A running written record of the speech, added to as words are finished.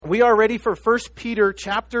We are ready for 1 Peter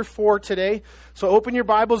chapter 4 today. So open your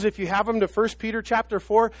Bibles if you have them to 1 Peter chapter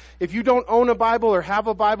 4. If you don't own a Bible or have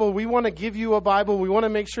a Bible, we want to give you a Bible. We want to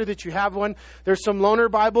make sure that you have one. There's some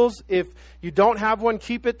loaner Bibles. If you don't have one,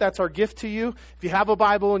 keep it. That's our gift to you. If you have a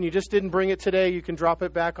Bible and you just didn't bring it today, you can drop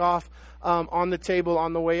it back off on the table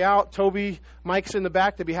on the way out. Toby, Mike's in the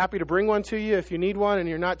back. They'd be happy to bring one to you if you need one and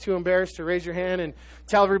you're not too embarrassed to raise your hand and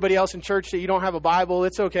tell everybody else in church that you don't have a Bible.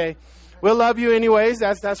 It's okay. We'll love you anyways.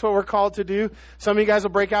 That's what we're called to do. Some of you guys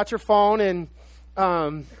will break out your phone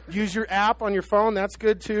and use your app on your phone. That's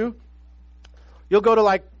good too. You'll go to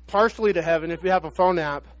like partially to heaven if you have a phone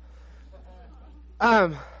app.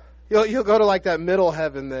 You'll go to like that middle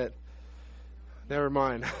heaven that. Never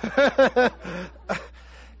mind.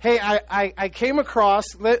 Hey, I came across.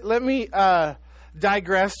 Let me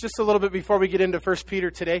digress just a little bit before we get into 1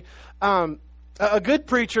 Peter today. A good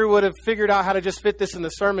preacher would have figured out how to just fit this in the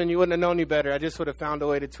sermon. You wouldn't have known any better. I just would have found a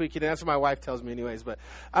way to tweak it. And that's what my wife tells me anyways. But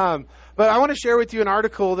I want to share with you an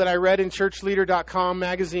article that I read in churchleader.com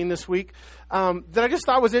magazine this week that I just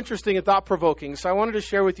thought was interesting and thought-provoking. So I wanted to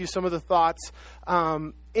share with you some of the thoughts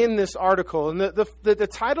in this article. And the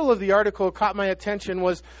title of the article caught my attention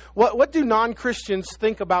was, What do non-Christians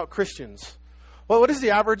think about Christians? What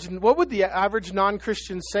would the average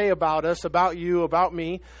non-Christian say about us, about you, about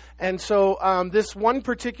me? And so this one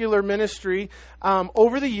particular ministry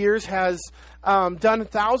over the years has done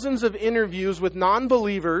thousands of interviews with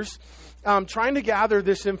non-believers trying to gather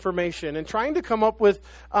this information and trying to come up with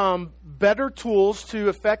better tools to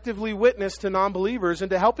effectively witness to non-believers and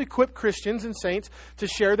to help equip Christians and saints to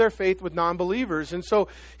share their faith with non-believers. And so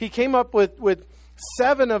he came up with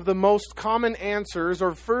 7 of the most common answers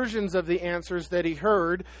or versions of the answers that he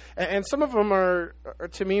heard. And some of them are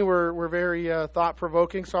to me, were very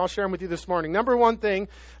thought-provoking, so I'll share them with you this morning. Number one thing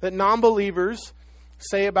that non-believers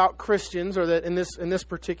say about Christians, or that in this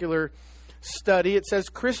particular study, it says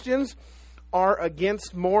Christians are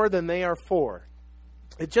against more than they are for.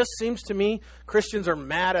 It just seems to me Christians are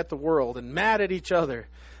mad at the world and mad at each other.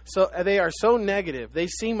 So they are so negative. They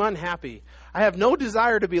seem unhappy. I have no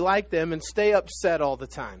desire to be like them and stay upset all the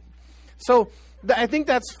time. So I think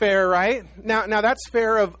that's fair, right? Now that's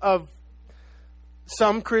fair of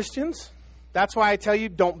some Christians. That's why I tell you,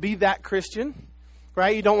 don't be that Christian,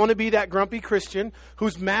 right? You don't want to be that grumpy Christian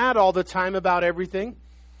who's mad all the time about everything.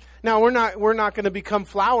 Now, we're not going to become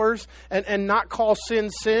flowers and not call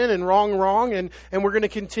sin and wrong, and we're going to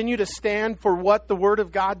continue to stand for what the Word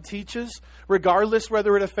of God teaches, regardless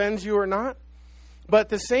whether it offends you or not. But at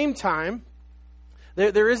the same time,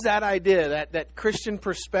 there is that idea, that Christian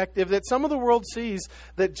perspective that some of the world sees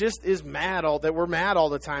that just is that we're mad all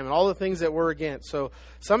the time and all the things that we're against. So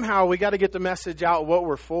somehow we got to get the message out what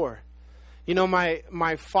we're for. You know,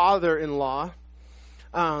 my father-in-law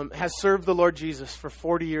has served the Lord Jesus for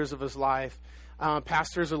 40 years of his life.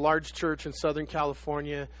 Pastors a large church in Southern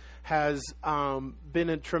California, has been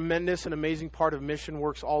a tremendous and amazing part of mission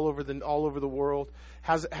works all over the world.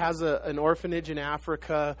 Has an orphanage in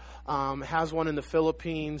Africa, has one in the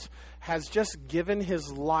Philippines, has just given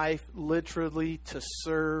his life literally to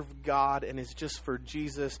serve God, and is just for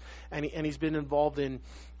Jesus. And he's been involved in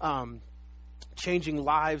changing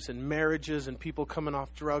lives and marriages and people coming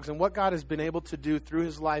off drugs. And what God has been able to do through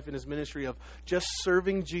his life and his ministry of just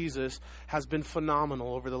serving Jesus has been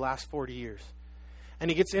phenomenal over the last 40 years. And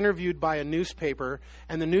he gets interviewed by a newspaper,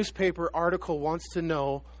 and the newspaper article wants to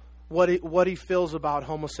know what he feels about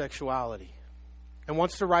homosexuality, and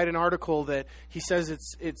wants to write an article that he says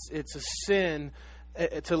it's a sin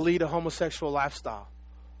to lead a homosexual lifestyle.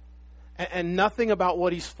 And nothing about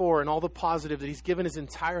what he's for and all the positive that he's given his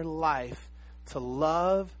entire life to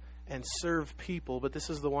love and serve people. But this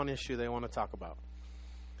is the one issue they want to talk about.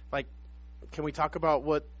 Like, can we talk about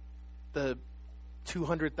what the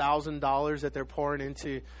 $200,000 that they're pouring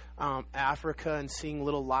into Africa, and seeing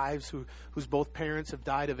little lives whose both parents have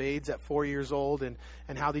died of AIDS at 4 years old, and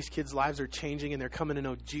how these kids' lives are changing and they're coming to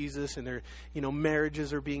know Jesus, and their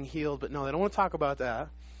marriages are being healed. But no, they don't want to talk about that.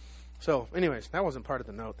 So anyways, that wasn't part of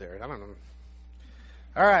the note there. I don't know.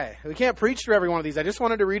 All right. We can't preach through every one of these. I just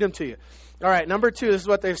wanted to read them to you. All right. Number 2, this is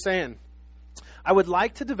what they're saying. I would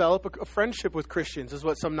like to develop a friendship with Christians, is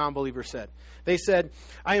what some non-believers said. They said,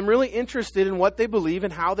 I am really interested in what they believe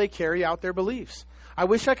and how they carry out their beliefs. I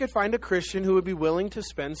wish I could find a Christian who would be willing to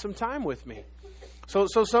spend some time with me. So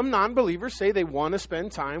some non-believers say they want to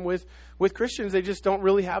spend time with Christians. They just don't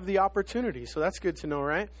really have the opportunity. So that's good to know,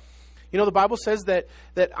 right? You know, the Bible says that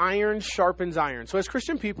iron sharpens iron. So as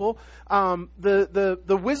Christian people,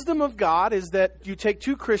 the wisdom of God is that you take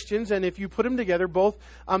 2 Christians, and if you put them together, both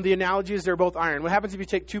the analogy is they're both iron. What happens if you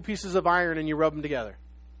take 2 pieces of iron and you rub them together?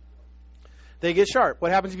 They get sharp.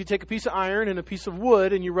 What happens if you take a piece of iron and a piece of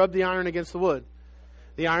wood and you rub the iron against the wood?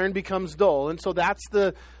 The iron becomes dull. And so that's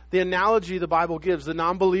the analogy the Bible gives. The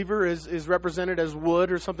non-believer is represented as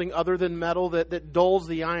wood or something other than metal that dulls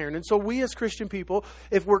the iron. And so we as Christian people,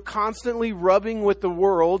 if we're constantly rubbing with the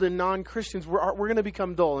world and non-Christians, we're going to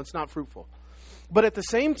become dull. It's not fruitful. But at the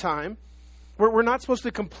same time, we're not supposed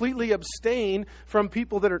to completely abstain from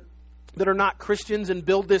people that are not Christians and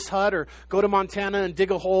build this hut or go to Montana and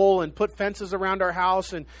dig a hole and put fences around our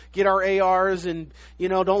house and get our ARs and,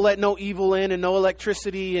 don't let no evil in and no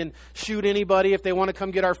electricity and shoot anybody if they want to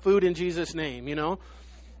come get our food in Jesus' name,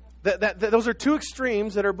 Those are two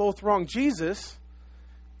extremes that are both wrong. Jesus,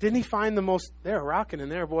 didn't he find the most, they're rocking in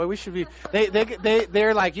there, boy. We should be,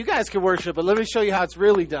 they're like, you guys can worship, but let me show you how it's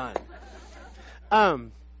really done.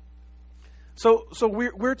 So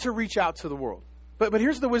we're to reach out to the world. But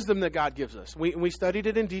here's the wisdom that God gives us. We studied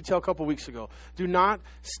it in detail a couple weeks ago. Do not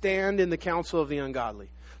stand in the counsel of the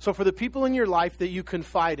ungodly. So for the people in your life that you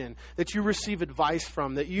confide in, that you receive advice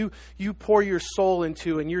from, that you pour your soul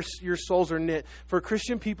into and your souls are knit, for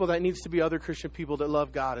Christian people, that needs to be other Christian people that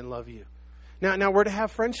love God and love you. Now we're to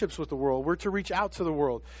have friendships with the world. We're to reach out to the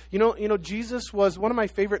world. Jesus was, one of my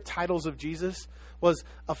favorite titles of Jesus was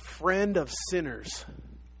a friend of sinners.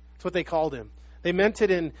 That's what they called him. They meant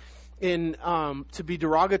it in to be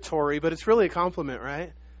derogatory, but it's really a compliment,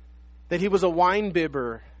 right? That he was a wine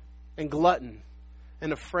bibber and glutton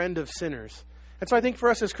and a friend of sinners. And so I think for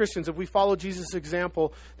us as Christians, if we follow Jesus'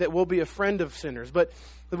 example, that we'll be a friend of sinners. But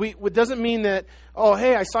it doesn't mean that, oh,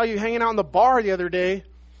 hey, I saw you hanging out in the bar the other day.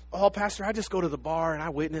 Oh, Pastor, I just go to the bar and I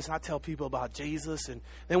witness and I tell people about Jesus. And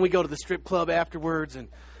then we go to the strip club afterwards and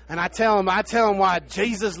I tell them why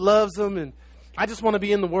Jesus loves them. And I just want to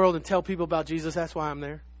be in the world and tell people about Jesus. That's why I'm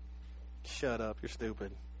there. Shut up, you're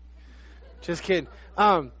stupid. Just kidding.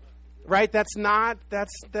 Right? That's right.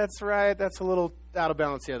 That's a little out of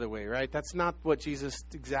balance the other way, right? That's not what Jesus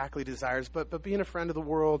exactly desires. But being a friend of the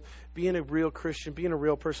world, being a real Christian, being a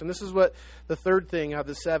real person. This is what the third thing out of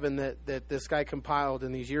the 7 that this guy compiled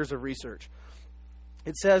in these years of research.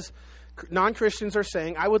 It says, non-Christians are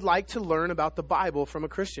saying, I would like to learn about the Bible from a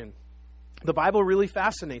Christian. The Bible really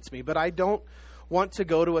fascinates me, but I don't want to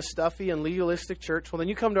go to a stuffy and legalistic church. Well, then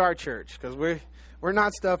you come to our church, because we're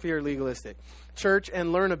not stuffy or legalistic. Church,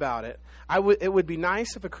 and learn about it. It would be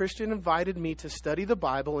nice if a Christian invited me to study the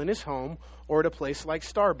Bible in his home or at a place like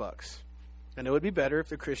Starbucks. And it would be better if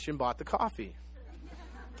the Christian bought the coffee.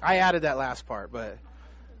 I added that last part, but...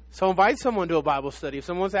 So invite someone to a Bible study. If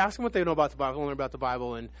someone's asking what they know about the Bible, learn about the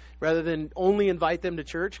Bible. And rather than only invite them to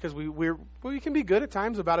church, because we can be good at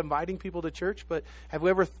times about inviting people to church, but have we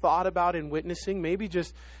ever thought about in witnessing maybe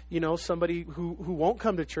just, somebody who won't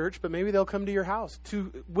come to church, but maybe they'll come to your house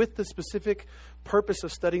with the specific purpose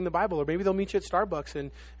of studying the Bible. Or maybe they'll meet you at Starbucks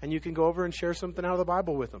and you can go over and share something out of the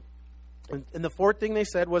Bible with them. And the fourth thing they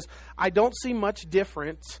said was, I don't see much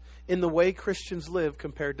difference in the way Christians live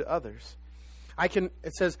compared to others.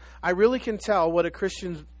 It says, I really can't tell what a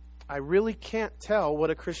Christian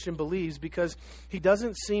believes because he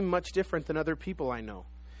doesn't seem much different than other people I know.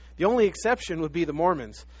 The only exception would be the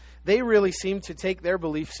Mormons. They really seem to take their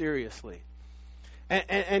belief seriously.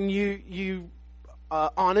 And you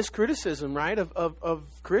honest criticism, right, of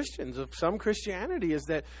Christians, of some Christianity is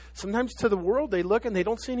that sometimes to the world they look and they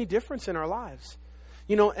don't see any difference in our lives.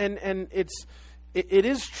 And it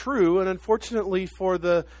is true, and unfortunately for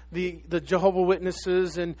the Jehovah's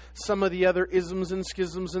Witnesses and some of the other isms and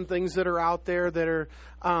schisms and things that are out there that are,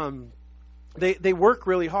 they work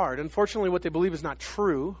really hard. Unfortunately, what they believe is not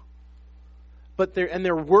true, but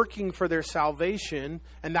they're working for their salvation,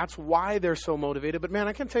 and that's why they're so motivated. But man,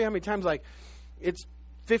 I can't tell you how many times, like, it's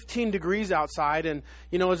 15 degrees outside, and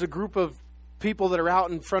as a group of people that are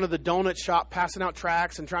out in front of the donut shop passing out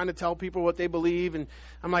tracts and trying to tell people what they believe. And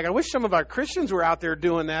I'm like, I wish some of our Christians were out there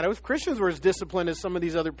doing that. I wish Christians were as disciplined as some of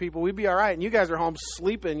these other people. We'd be all right. And you guys are home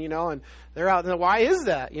sleeping, and they're out. And why is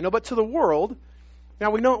that? But to the world,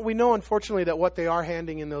 now we know unfortunately that what they are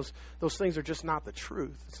handing in those things are just not the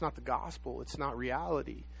truth. It's not the gospel. It's not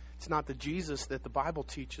reality. It's not the Jesus that the Bible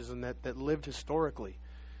teaches and that lived historically.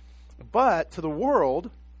 But to the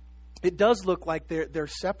world, it does look like they're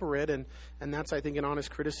separate, and that's, I think, an honest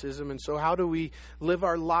criticism. And so how do we live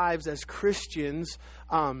our lives as Christians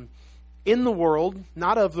in the world,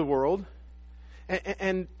 not of the world,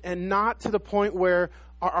 and not to the point where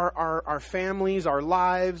our families, our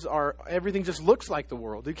lives, everything just looks like the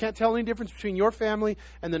world. You can't tell any difference between your family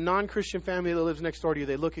and the non-Christian family that lives next door to you.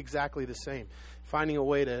 They look exactly the same. Finding a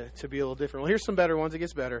way to be a little different. Well, here's some better ones. It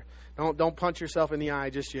gets better. Don't punch yourself in the eye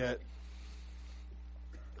just yet.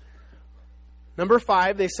 Number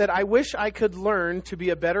 5, they said, I wish I could learn to be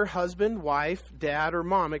a better husband, wife, dad, or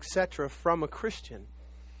mom, etc. from a Christian.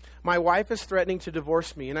 My wife is threatening to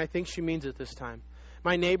divorce me, and I think she means it this time.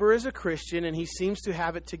 My neighbor is a Christian, and he seems to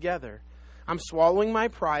have it together. I'm swallowing my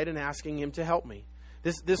pride and asking him to help me.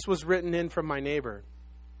 This was written in from my neighbor.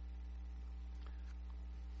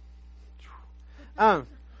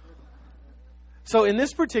 So in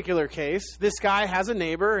this particular case, this guy has a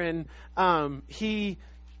neighbor, and he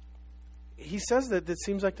says that it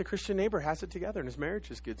seems like the Christian neighbor has it together and his marriage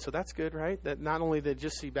is good. So that's good, right? That not only they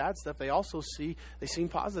just see bad stuff, they seem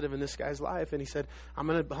positive in this guy's life. And he said, I'm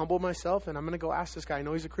going to humble myself and I'm going to go ask this guy. I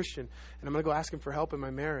know he's a Christian, and I'm going to go ask him for help in my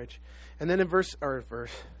marriage. And then in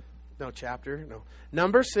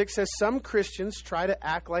Number 6 says, some Christians try to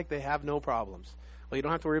act like they have no problems. Well, you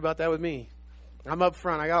don't have to worry about that with me. I'm up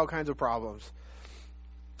front. I got all kinds of problems.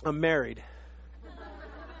 I'm married.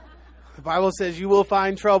 The Bible says you will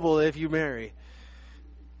find trouble if you marry.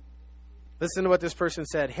 Listen to what this person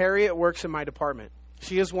said. Harriet works in my department.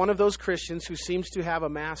 She is one of those Christians who seems to have a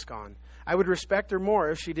mask on. I would respect her more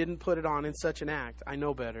if she didn't put it on in such an act. I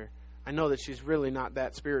know better. I know that she's really not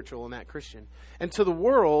that spiritual and that Christian. And to the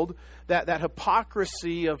world, that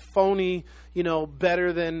hypocrisy of phony,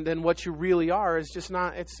 better than what you really are is just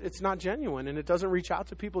not, it's not genuine. And it doesn't reach out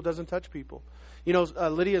to people, doesn't touch people.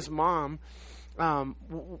 Lydia's mom,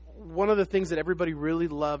 one of the things that everybody really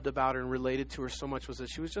loved about her and related to her so much was that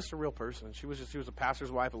she was just a real person. She was a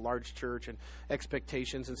pastor's wife, a large church, and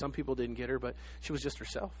expectations, and some people didn't get her, but she was just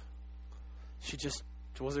herself. She just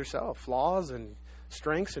was herself, flaws and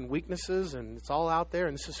strengths and weaknesses, and it's all out there,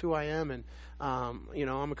 and this is who I am. And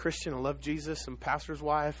I'm a Christian. I love Jesus. I'm a pastor's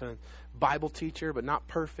wife and Bible teacher, but not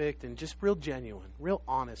perfect, and just real genuine, real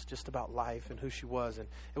honest just about life and who she was. And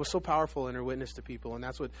it was so powerful in her witness to people, and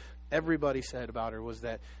that's what everybody said about her, was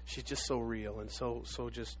that she's just so real and so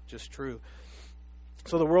just true.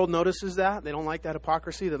 So the world notices that. They don't like that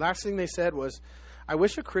hypocrisy. The last thing they said was, I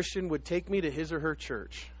wish a Christian would take me to his or her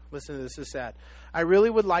church. Listen to this, this is sad. I really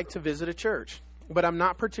would like to visit a church, but I'm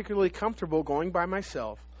not particularly comfortable going by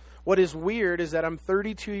myself. What is weird is that I'm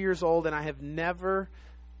 32 years old and I have never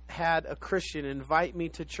had a Christian invite me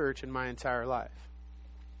to church in my entire life.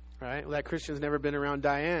 Right? Well, that Christian's never been around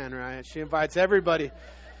Diane, right? She invites everybody.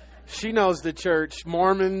 She knows the church.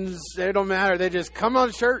 Mormons, they don't matter. They just come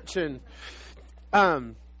on to church.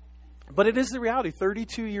 But it is the reality.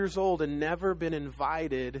 32 years old and never been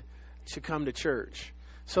invited to come to church.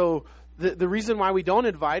 So the reason why we don't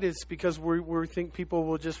invite is because we think people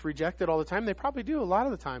will just reject it all the time. They probably do a lot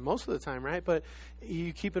of the time, most of the time, right? But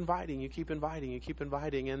you keep inviting,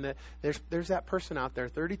 and there's that person out there,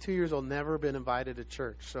 32 years old, never been invited to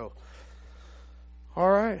church. So,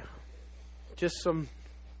 all right, just some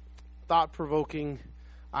thought-provoking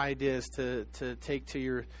ideas to take to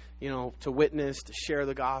your, to witness, to share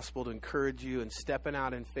the gospel, to encourage you, and stepping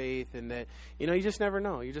out in faith, and that, you just never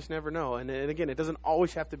know. You just never know. And again, it doesn't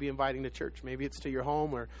always have to be inviting to church. Maybe it's to your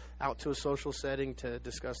home or out to a social setting to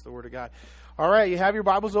discuss the Word of God. All right, you have your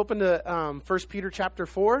Bibles open to 1 Peter chapter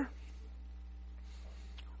 4.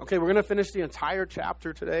 Okay, we're going to finish the entire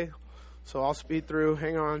chapter today, so I'll speed through.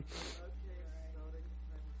 Hang on.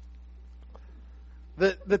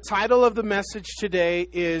 The title of the message today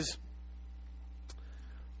is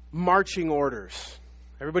Marching Orders.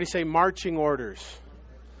 Everybody say marching orders.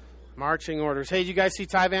 Marching orders. Hey, did you guys see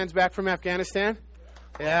Tyvan's back from Afghanistan?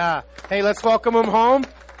 Yeah. Hey, let's welcome him home.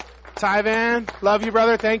 Tyvan, love you,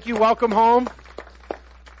 brother. Thank you. Welcome home.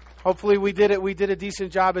 Hopefully we did a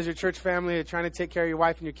decent job as your church family of trying to take care of your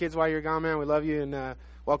wife and your kids while you're gone, man. We love you, and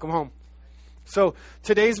welcome home. So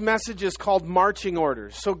today's message is called marching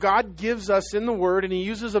orders. So God gives us in the Word, and He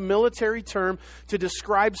uses a military term to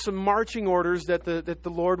describe some marching orders that the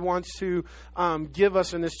Lord wants to give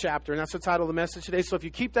us in this chapter. And that's the title of the message today. So if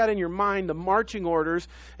you keep that in your mind, the marching orders,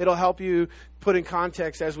 it'll help you put in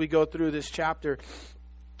context as we go through this chapter.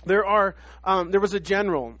 There was a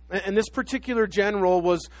general, and this particular general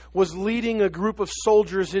was leading a group of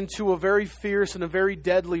soldiers into a very fierce and a very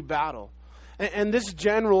deadly battle. And this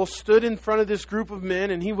general stood in front of this group of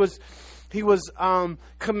men, and he was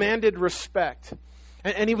commanded respect.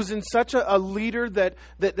 And he was in such a leader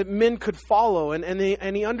that men could follow.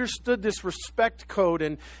 And he understood this respect code.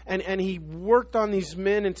 And he worked on these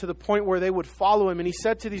men and to the point where they would follow him. And he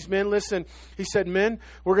said to these men, listen, he said, men,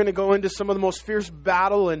 we're going to go into some of the most fierce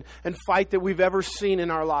battle and fight that we've ever seen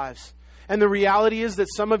in our lives. And the reality is that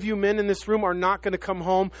some of you men in this room are not going to come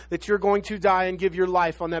home, that you're going to die and give your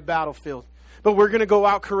life on that battlefield. But we're going to go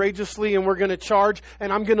out courageously, and we're going to charge,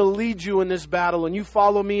 and I'm going to lead you in this battle, and you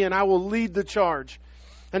follow me, and I will lead the charge.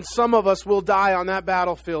 And some of us will die on that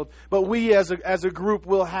battlefield, but we as a group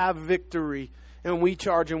will have victory. and we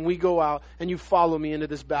charge and we go out and you follow me into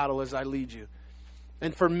this battle as I lead you.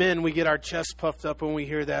 And for men, we get our chest puffed up when we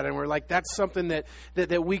hear that. And we're like, that's something that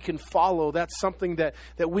we can follow. That's something that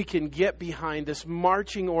we can get behind, this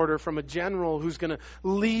marching order from a general who's going to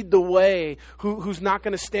lead the way, who's not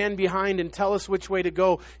going to stand behind and tell us which way to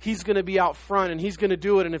go. He's going to be out front and he's going to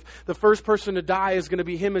do it. And if the first person to die is going to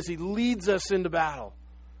be him as he leads us into battle.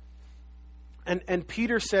 And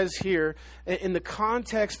Peter says here, in the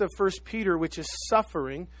context of 1 Peter, which is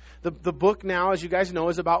suffering, the book now, as you guys know,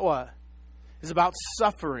 is about what? Is about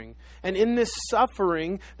suffering. And in this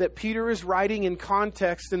suffering that Peter is writing in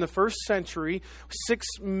context in the first century, 6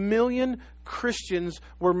 million Christians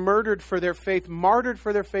were murdered for their faith, martyred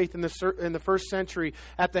for their faith in the first century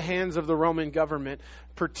at the hands of the Roman government,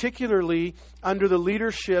 particularly under the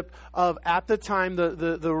leadership of, at the time,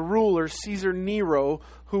 the ruler, Caesar Nero,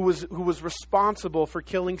 who was responsible for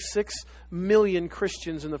killing 6 million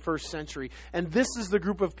Christians in the first century. And this is the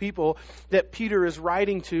group of people that Peter is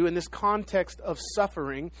writing to in this context of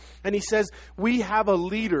suffering. And he says, we have a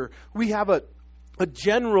leader, we have a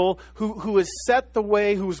general who has set the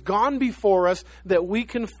way, who's gone before us that we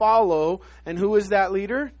can follow. And who is that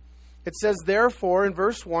leader? It says, therefore, in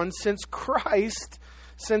verse 1, since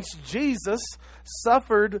Jesus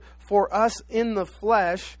suffered for us in the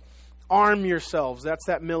flesh, arm yourselves. That's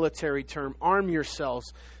that military term. Arm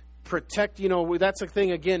yourselves. Protect, that's a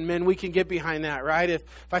thing, again, men, we can get behind that, right? If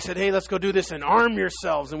I said, hey, let's go do this and arm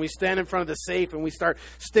yourselves, and we stand in front of the safe and we start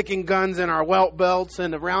sticking guns in our belt belts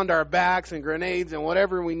and around our backs and grenades and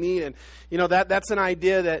whatever we need, and that's an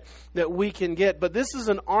idea that we can get. But this is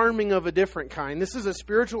an arming of a different kind. This is a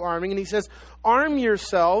spiritual arming, and he says, arm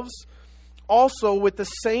yourselves also with the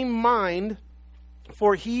same mind,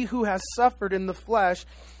 for he who has suffered in the flesh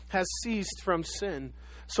has ceased from sin.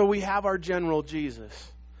 So we have our general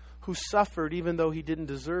Jesus, who suffered even though he didn't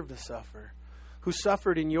deserve to suffer, who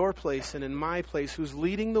suffered in your place and in my place, who's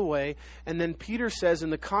leading the way. And then Peter says,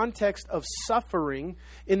 in the context of suffering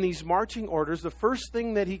in these marching orders, the first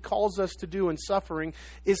thing that he calls us to do in suffering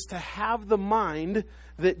is to have the mind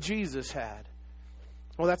that Jesus had.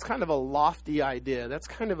 Well, that's kind of a lofty idea. That's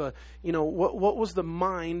kind of a, what was the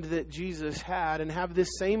mind that Jesus had? And have this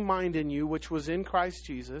same mind in you, which was in Christ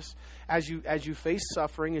Jesus, as you face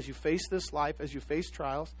suffering, as you face this life, as you face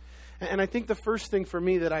trials. And I think the first thing for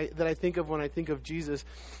me that I think of when I think of Jesus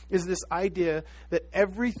is this idea that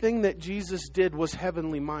everything that Jesus did was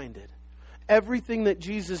heavenly minded. Everything that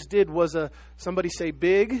Jesus did was somebody say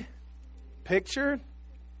big picture.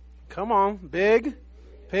 Come on, big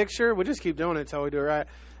picture. We'll just keep doing it until we do it right.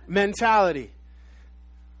 Mentality.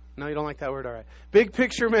 No, you don't like that word? All right. Big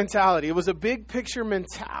picture mentality. It was a big picture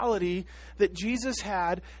mentality that Jesus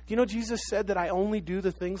had. Do you know Jesus said that I only do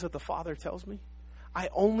the things that the Father tells me? I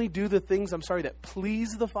only do the things, that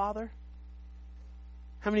please the Father.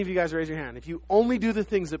 How many of you guys raise your hand? If you only do the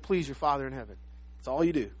things that please your Father in heaven, that's all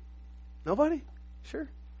you do. Nobody? Sure.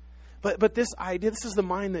 But this idea, this is the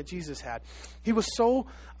mind that Jesus had. He was so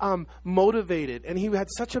motivated, and he had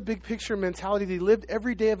such a big picture mentality that he lived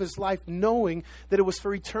every day of his life knowing that it was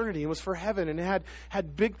for eternity, it was for heaven, and it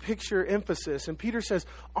had big picture emphasis. And Peter says,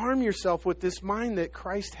 arm yourself with this mind that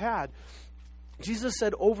Christ had. Jesus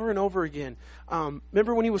said over and over again,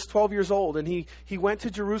 remember when he was 12 years old and he went to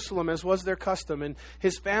Jerusalem as was their custom, and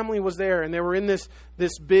his family was there, and they were in this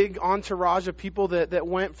big entourage of people that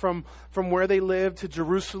went from where they lived to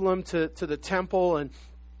Jerusalem to the temple, and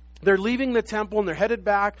they're leaving the temple and they're headed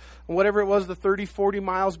back, whatever it was, the 30, 40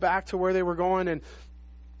 miles back to where they were going. And,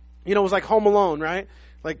 it was like Home Alone, right?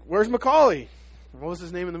 Like, where's Macaulay? What was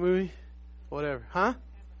his name in the movie? Whatever. Huh?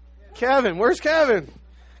 Kevin. Where's Kevin?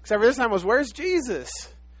 Except for this time was, where's Jesus?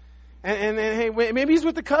 And hey, maybe he's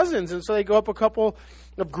with the cousins. And so they go up a couple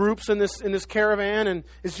of groups in this caravan. And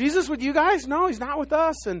is Jesus with you guys? No, he's not with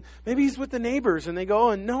us. And maybe he's with the neighbors. And they go,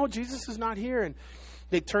 and no, Jesus is not here. And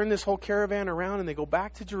they turn this whole caravan around and they go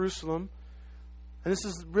back to Jerusalem. And this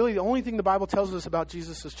is really the only thing the Bible tells us about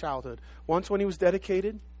Jesus' childhood. Once when he was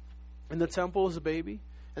dedicated in the temple as a baby.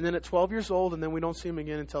 And then at 12 years old. And then we don't see him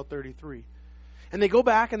again until 33. And they go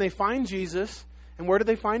back and they find Jesus. And where do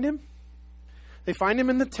they find him? They find him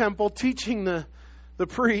in the temple teaching the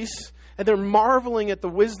priests, and they're marveling at the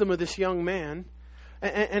wisdom of this young man.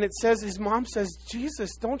 And it says, his mom says,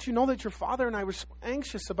 Jesus, don't you know that your father and I were so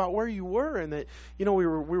anxious about where you were, and that, we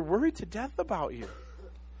were worried to death about you.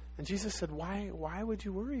 And Jesus said, why would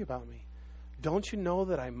you worry about me? Don't you know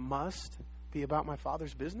that I must be about my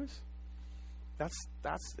Father's business?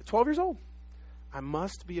 That's 12 years old. I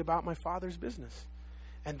must be about my Father's business.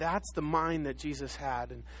 And that's the mind that Jesus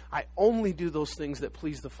had. And I only do those things that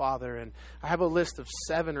please the Father. And I have a list of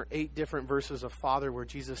 7 or 8 different verses of Father where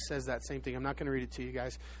Jesus says that same thing. I'm not going to read it to you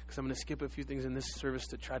guys because I'm going to skip a few things in this service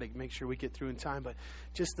to try to make sure we get through in time. But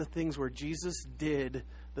just the things where Jesus did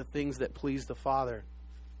the things that please the Father.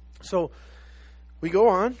 So we go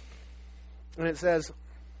on, and it says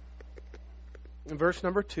in verse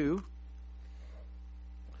number 2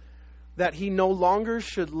 that he no longer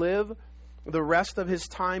should live the rest of his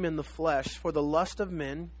time in the flesh for the lust of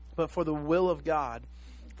men, but for the will of God.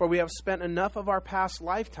 For we have spent enough of our past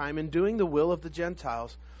lifetime in doing the will of the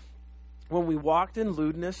Gentiles, when we walked in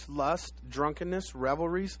lewdness, lust, drunkenness,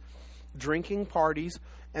 revelries, drinking parties,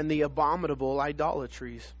 and the abominable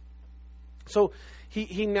idolatries. So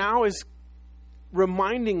he now is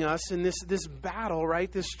reminding us in this battle,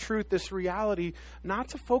 right, this truth, this reality, not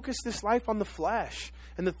to focus this life on the flesh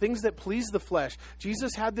and the things that please the flesh.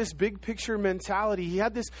 Jesus had this big picture mentality. He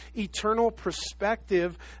had this eternal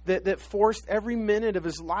perspective that forced every minute of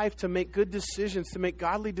his life to make good decisions, to make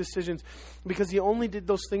godly decisions, because he only did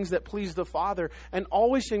those things that pleased the Father. And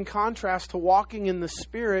always in contrast to walking in the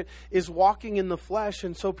Spirit is walking in the flesh.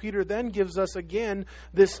 And so Peter then gives us again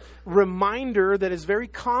this reminder that is very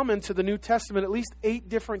common to the New Testament, at least 8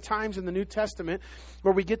 different times in the New Testament,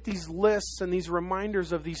 where we get these lists and these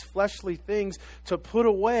reminders of these fleshly things to put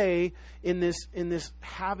away in this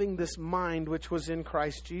having this mind which was in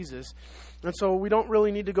Christ Jesus. And so we don't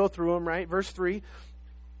really need to go through them, right? Verse 3,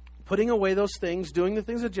 putting away those things, doing the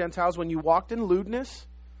things of Gentiles, when you walked in lewdness,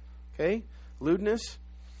 okay? Lewdness,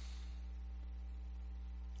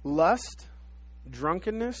 lust,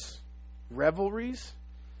 drunkenness, revelries,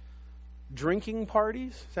 drinking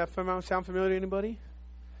parties. Does that sound familiar to anybody?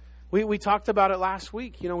 We talked about it last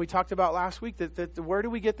week. We talked about last week that where do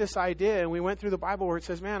we get this idea? And we went through the Bible where it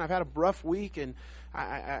says, man, I've had a rough week and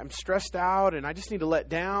I'm stressed out and I just need to let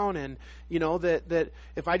down. And, that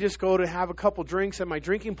if I just go to have a couple drinks at my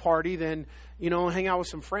drinking party, then, hang out with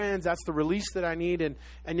some friends, that's the release that I need.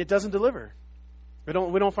 And it doesn't deliver. We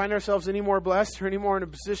don't find ourselves any more blessed or any more in a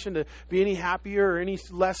position to be any happier or any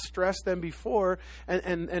less stressed than before.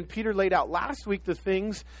 And Peter laid out last week the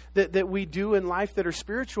things that we do in life that are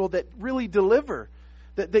spiritual that really deliver,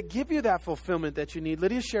 that give you that fulfillment that you need.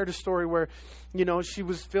 Lydia shared a story where, she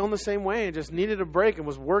was feeling the same way and just needed a break and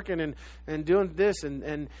was working and doing this.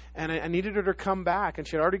 And I needed her to come back. And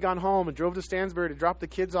she had already gone home and drove to Stansbury to drop the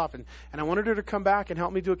kids off. And I wanted her to come back and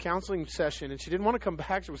help me do a counseling session. And she didn't want to come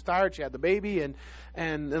back. She was tired. She had the baby.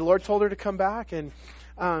 And the Lord told her to come back. And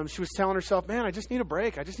she was telling herself, man, I just need a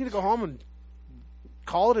break. I just need to go home and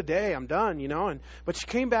call it a day. I'm done, But she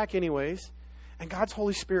came back anyways. And God's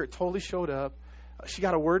Holy Spirit totally showed up. She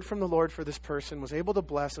got a word from the Lord for this person, was able to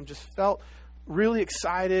bless him, just felt really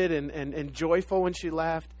excited and joyful when she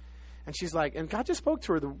left. And she's like, and God just spoke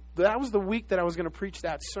to her. That was the week that I was going to preach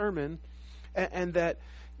that sermon. And that,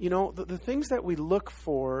 the things that we look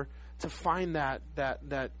for to find that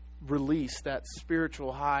release, that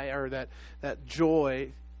spiritual high or that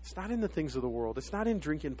joy, it's not in the things of the world. It's not in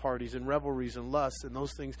drinking parties and revelries and lusts and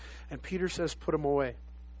those things. And Peter says, put them away.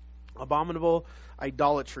 Abominable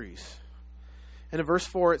idolatries. And in verse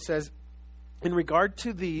 4 it says, in regard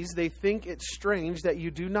to these, they think it strange that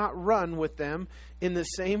you do not run with them in the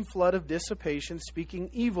same flood of dissipation, speaking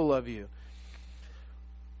evil of you.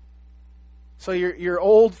 So your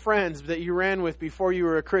old friends that you ran with before you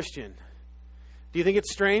were a Christian, do you think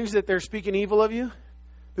it's strange that they're speaking evil of you?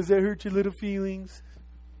 Does that hurt your little feelings?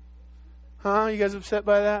 Huh? You guys upset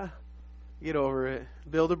by that? Get over it.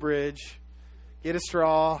 Build a bridge. Get a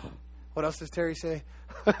straw. What else does Terry say?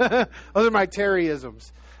 Those are my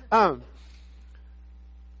Terryisms.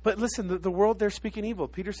 But listen, the world, they're speaking evil.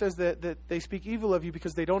 Peter says that they speak evil of you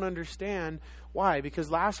because they don't understand. Why?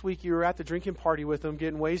 Because last week you were at the drinking party with them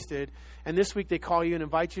getting wasted. And this week they call you and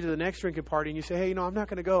invite you to the next drinking party. And you say, hey, I'm not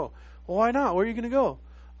going to go. Well, why not? Where are you going to go?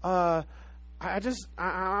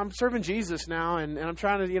 I'm serving Jesus now. And I'm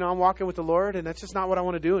trying to, I'm walking with the Lord. And that's just not what I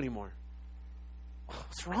want to do anymore.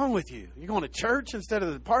 What's wrong with you? You're going to church instead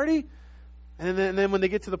of the party? And then when they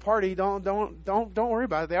get to the party, don't worry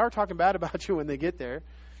about it. They are talking bad about you when they get there.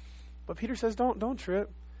 But Peter says, don't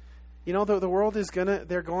trip. The world is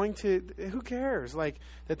they're going to, who cares? Like,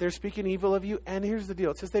 that they're speaking evil of you. And here's the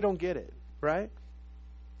deal. It says they don't get it, right?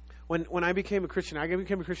 When I became a Christian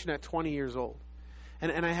at 20 years old.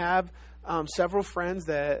 And I have several friends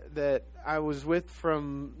that I was with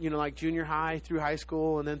from, like junior high through high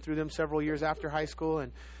school and then through them several years after high school.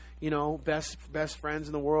 And, best friends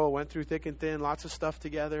in the world, went through thick and thin, lots of stuff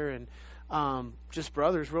together, and just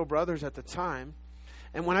brothers, real brothers at the time.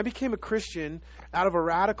 And when I became a Christian, out of a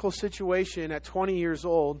radical situation at 20 years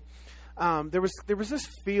old, there was this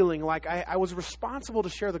feeling like I was responsible to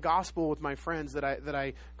share the gospel with my friends that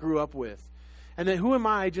I grew up with. And then who am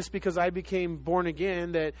I just because I became born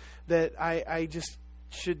again that I just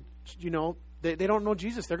should, they don't know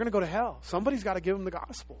Jesus. They're going to go to hell. Somebody's got to give them the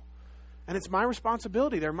gospel. And it's my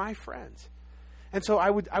responsibility. They're my friends. And so I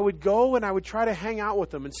would go and I would try to hang out with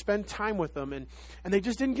them and spend time with them. And they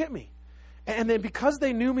just didn't get me. And then because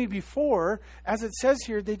they knew me before, as it says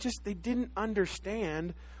here, they didn't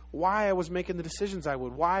understand why I was making the decisions I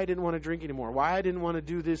would, why I didn't want to drink anymore, why I didn't want to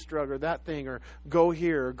do this drug or that thing or go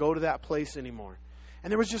here or go to that place anymore.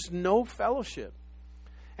 And there was just no fellowship.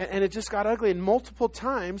 And it just got ugly. And multiple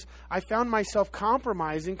times I found myself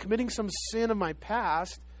compromising, committing some sin of my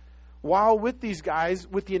past while with these guys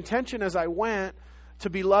with the intention as I went to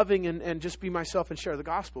be loving and just be myself and share the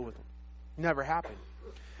gospel with them. Never happened.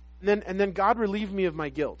 And then God relieved me of my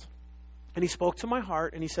guilt. And he spoke to my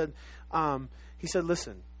heart and he said,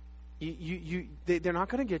 listen, they're not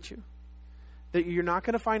going to get you. That you're not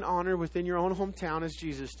going to find honor within your own hometown as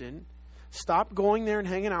Jesus didn't. Stop going there and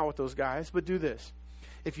hanging out with those guys, but do this.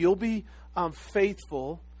 If you'll be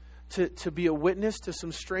faithful to be a witness to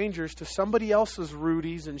some strangers, to somebody else's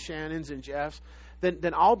Rudy's and Shannon's and Jeff's,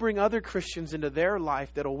 then I'll bring other Christians into their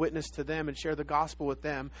life that'll witness to them and share the gospel with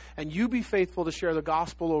them. And you be faithful to share the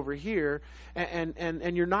gospel over here.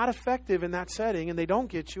 And you're not effective in that setting and they don't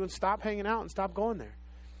get you, and stop hanging out and stop going there.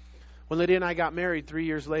 When Lydia and I got married 3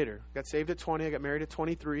 years later, got saved at 20, I got married at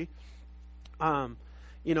 23.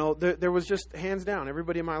 There was just hands down,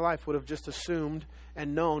 everybody in my life would have just assumed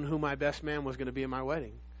and known who my best man was going to be in my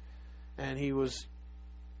wedding. And he was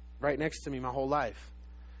right next to me my whole life.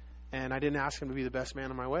 And I didn't ask him to be the best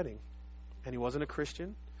man in my wedding. And he wasn't a Christian.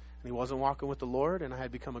 And he wasn't walking with the Lord. And I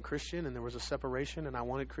had become a Christian. And there was a separation. And I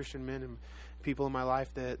wanted Christian men and people in my life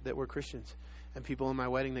that were Christians. And people in my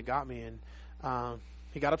wedding that got me. And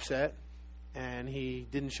he got upset. And he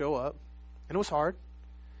didn't show up. And it was hard.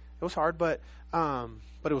 It was hard, but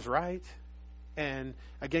it was right. And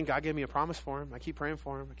again, God gave me a promise for him. I keep praying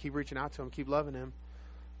for him. I keep reaching out to him. Keep loving him.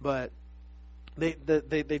 But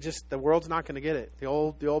they just, the world's not going to get it. The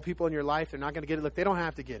old people in your life, they're not going to get it. Look, they don't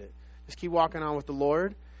have to get it. Just keep walking on with the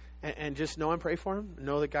Lord and just know and pray for him.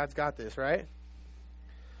 Know that God's got this, right?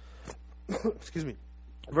 Excuse me.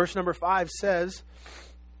 Verse number 5 says,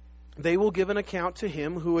 they will give an account to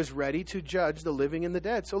him who is ready to judge the living and the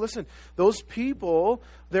dead. So listen, those people,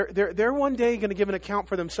 they're one day going to give an account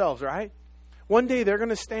for themselves, right? One day they're going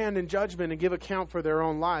to stand in judgment and give account for their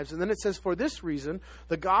own lives. And then it says, for this reason,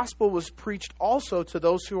 the gospel was preached also to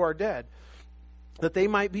those who are dead, that they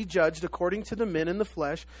might be judged according to the men in the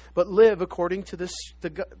flesh, but live according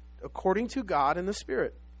to God in the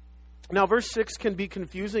Spirit. Now, verse 6 can be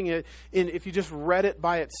confusing if you just read it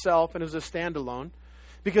by itself and as a standalone.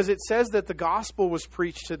 Because it says that the gospel was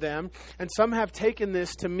preached to them, and some have taken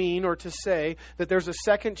this to mean or to say that there's a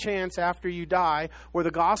second chance after you die where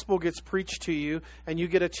the gospel gets preached to you and you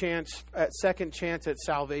get a second chance at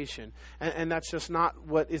salvation. And that's just not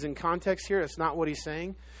what is in context here. It's not what he's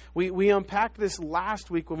saying. We unpacked this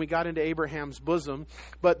last week when we got into Abraham's bosom,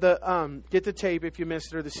 but get the tape if you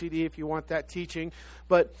missed it, or the CD if you want that teaching.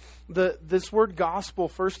 But this word gospel,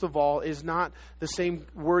 first of all, is not the same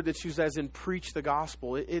word that's used as in preach the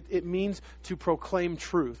gospel. It means to proclaim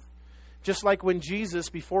truth. Just like when Jesus,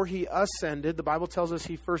 before he ascended, the Bible tells us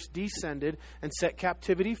he first descended and set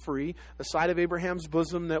captivity free. The side of Abraham's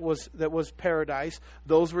bosom that was paradise,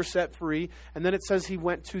 those were set free. And then it says he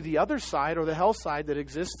went to the other side, or the hell side that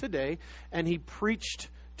exists today, and he preached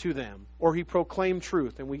to them, or he proclaimed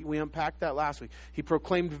truth. And we unpacked that last week. He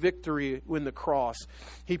proclaimed victory in the cross.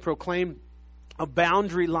 He proclaimed a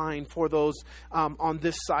boundary line for those on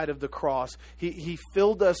this side of the cross. He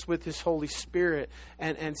filled us with his Holy Spirit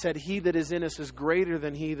and said, he that is in us is greater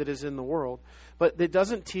than he that is in the world. But it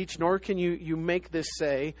doesn't teach, nor can you make this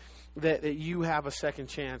say that you have a second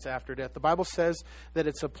chance after death. The Bible says that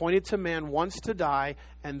it's appointed to man once to die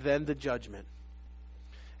and then the judgment.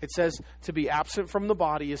 It says to be absent from the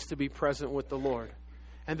body is to be present with the Lord.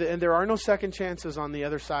 And there are no second chances on the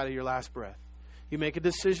other side of your last breath. You make a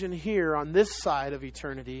decision here on this side of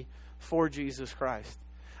eternity for Jesus Christ.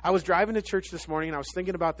 I was driving to church this morning and I was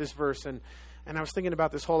thinking about this verse and I was thinking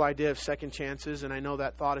about this whole idea of second chances, and I know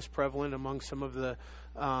that thought is prevalent among some of the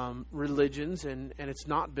religions and it's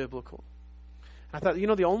not biblical. And I thought,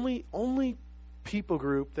 the only people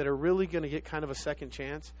group that are really going to get kind of a second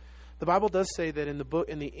chance, the Bible does say that in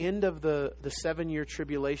the end of the 7-year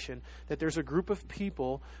tribulation, that there's a group of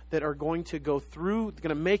people that are going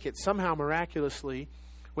to make it somehow miraculously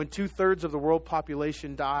when 2/3 of the world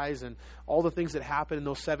population dies and all the things that happen in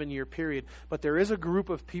those 7-year period. But there is a group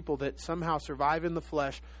of people that somehow survive in the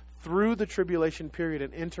flesh through the tribulation period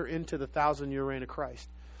and enter into the 1,000-year reign of Christ.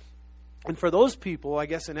 And for those people, I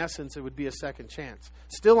guess in essence, it would be a second chance.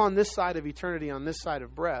 Still on this side of eternity, on this side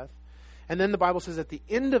of breath. And then the Bible says at the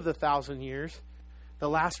end of the 1,000 years, the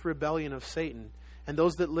last rebellion of Satan, and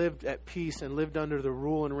those that lived at peace and lived under the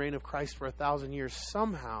rule and reign of Christ for 1,000 years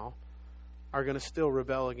somehow are going to still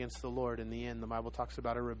rebel against the Lord in the end. The Bible talks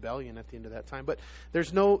about a rebellion at the end of that time. But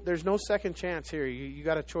there's no second chance here. You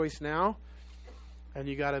got a choice now, and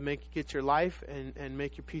you got to get your life and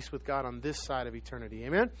make your peace with God on this side of eternity.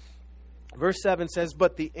 Amen? Verse 7 says,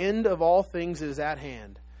 "But the end of all things is at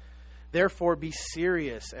hand. Therefore be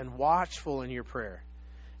serious and watchful in your prayer."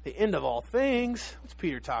 The end of all things? What's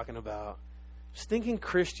Peter talking about? Stinking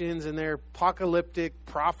Christians and their apocalyptic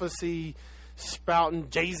prophecy spouting,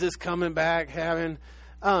 Jesus coming back, having...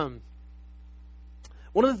 one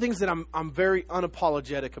of the things that I'm very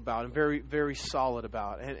unapologetic about and very, very solid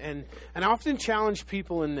about, and I often challenge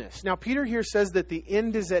people in this. Now, Peter here says that the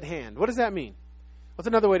end is at hand. What does that mean? What's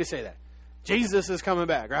another way to say that? Jesus is coming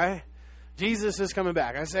back, right? Jesus is coming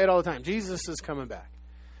back. I say it all the time. Jesus is coming back.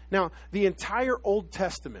 Now, the entire Old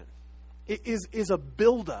Testament is a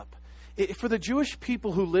buildup. For the Jewish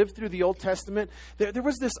people who lived through the Old Testament, there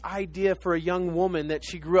was this idea for a young woman that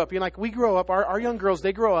she grew up. You know, like we grow up, our young girls,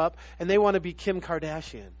 they grow up and they want to be Kim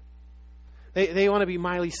Kardashian. They want to be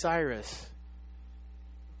Miley Cyrus.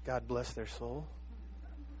 God bless their soul.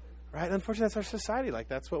 Right? Unfortunately, that's our society. Like,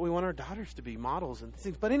 that's what we want our daughters to be, models and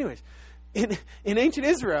things. But anyways, in ancient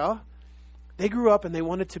Israel, they grew up and they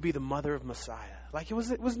wanted to be the mother of Messiah. Like it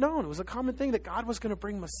was known. It was a common thing that God was going to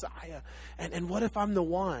bring Messiah. And what if I'm the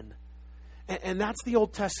one? And that's the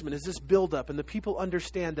Old Testament, is this buildup. And the people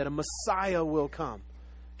understand that a Messiah will come.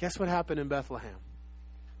 Guess what happened in Bethlehem?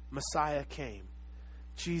 Messiah came.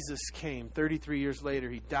 Jesus came. 33 years later,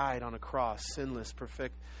 he died on a cross, sinless,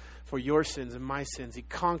 perfect, for your sins and my sins. He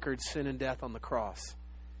conquered sin and death on the cross.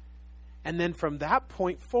 And then from that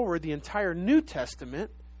point forward, the entire New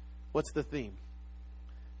Testament, what's the theme?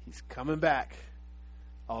 He's coming back.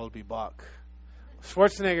 I'll be back.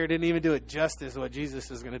 Schwarzenegger didn't even do it justice what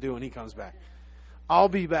Jesus is going to do when he comes back. I'll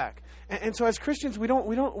be back. And so as Christians, we're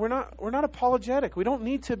not apologetic. We don't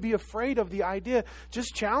need to be afraid of the idea.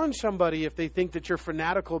 Just challenge somebody if they think that you're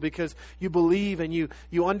fanatical because you believe and you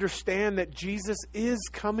understand that Jesus is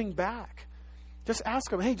coming back. Just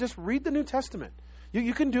ask them, hey, just read the New Testament.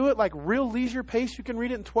 You can do it like real leisure pace. You can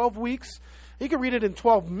read it in 12 weeks. You can read it in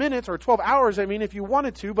 12 minutes or 12 hours, if you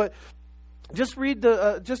wanted to. But just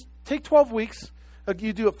just take 12 weeks.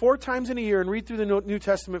 You do it 4 times in a year and read through the New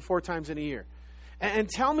Testament 4 times in a year. And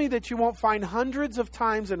tell me that you won't find hundreds of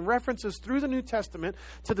times and references through the New Testament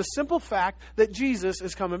to the simple fact that Jesus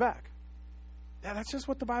is coming back. Yeah, that's just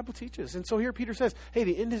what the Bible teaches. And so here Peter says, hey,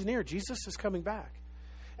 the end is near. Jesus is coming back.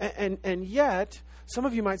 And yet, some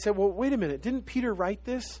of you might say, well, wait a minute. Didn't Peter write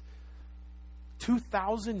this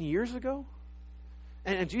 2,000 years ago?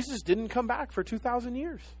 And Jesus didn't come back for 2,000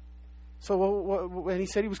 years. So, and he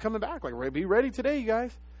said he was coming back. Like, be ready today, you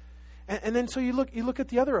guys. And then so you look at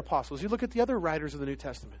the other apostles. You look at the other writers of the New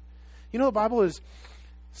Testament. You know, the Bible is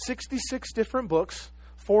 66 different books,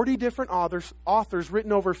 40 different authors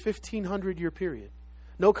written over 1,500-year period.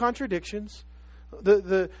 No contradictions.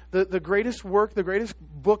 The greatest work, the greatest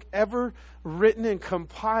book ever written and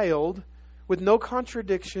compiled with no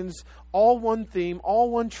contradictions, all one theme,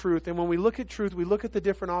 all one truth. And when we look at truth, we look at the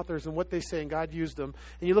different authors and what they say, and God used them.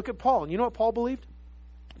 And you look at Paul, and you know what Paul believed?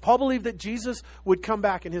 Paul believed that Jesus would come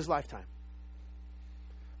back in his lifetime.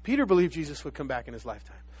 Peter believed Jesus would come back in his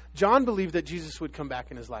lifetime. John believed that Jesus would come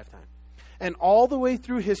back in his lifetime. And all the way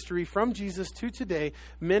through history, from Jesus to today,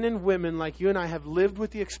 men and women like you and I have lived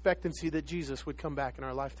with the expectancy that Jesus would come back in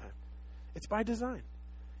our lifetime. It's by design.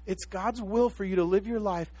 It's God's will for you to live your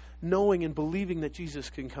life knowing and believing that Jesus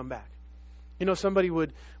can come back. You know, somebody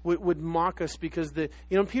would mock us because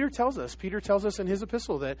Peter tells us in his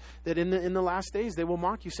epistle that in the last days they will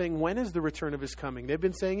mock you, saying, when is the return of his coming? They've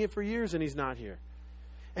been saying it for years and he's not here.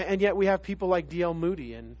 And yet we have people like D.L.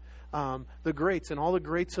 Moody and the greats and all the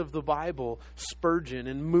greats of the Bible, Spurgeon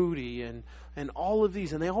and Moody and all of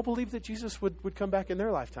these, and they all believed that Jesus would come back in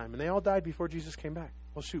their lifetime, and they all died before Jesus came back.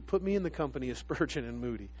 Well, shoot, put me in the company of Spurgeon and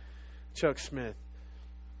Moody, Chuck Smith.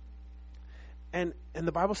 And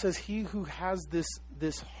the Bible says he who has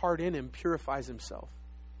this heart in him purifies himself.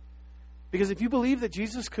 Because if you believe that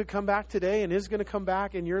Jesus could come back today and is going to come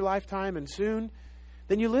back in your lifetime and soon,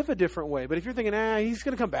 then you live a different way. But if you're thinking, he's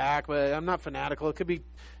going to come back, but I'm not fanatical. It could be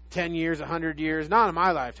 10 years, 100 years, not in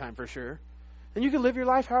my lifetime for sure. Then you can live your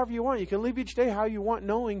life however you want. You can live each day how you want,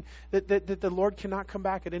 knowing that the Lord cannot come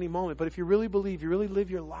back at any moment. But if you really believe, you really live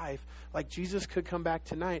your life like Jesus could come back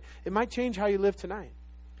tonight, it might change how you live tonight.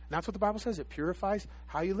 And that's what the Bible says. It purifies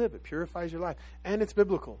how you live. It purifies your life. And it's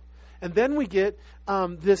biblical. And then we get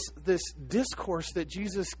this discourse that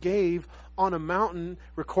Jesus gave on a mountain,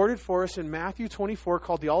 recorded for us in Matthew 24,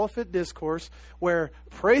 called the Olivet Discourse, where,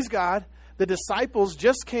 praise God, the disciples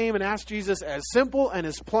just came and asked Jesus, as simple and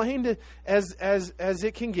as plain as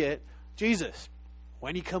it can get, Jesus,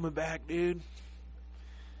 when you coming back, dude?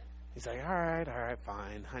 He's like, all right,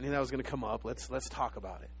 fine. I knew that was going to come up. Let's talk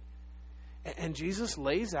about it. And Jesus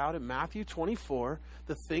lays out in Matthew 24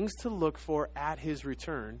 the things to look for at his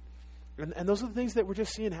return. And those are the things that we're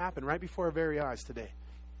just seeing happen right before our very eyes today.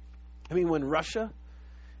 I mean, when Russia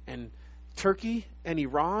and Turkey and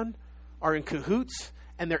Iran are in cahoots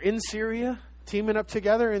and they're in Syria, teaming up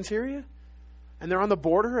together in Syria, and they're on the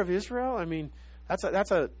border of Israel, I mean, that's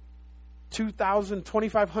a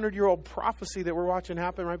 2,500-year-old prophecy that we're watching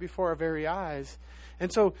happen right before our very eyes.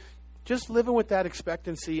 And so just living with that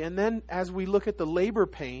expectancy. And then as we look at the labor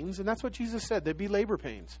pains, and that's what Jesus said, there'd be labor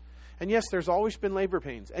pains. And yes, there's always been labor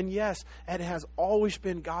pains. And yes, it has always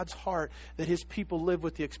been God's heart that his people live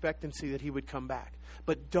with the expectancy that he would come back.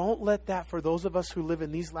 But don't let that, for those of us who live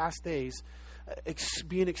in these last days,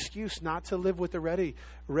 be an excuse not to live with the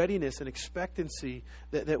readiness and expectancy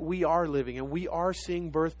that we are living. And we are seeing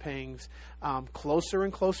birth pangs closer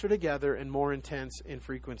and closer together and more intense in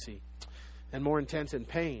frequency and more intense in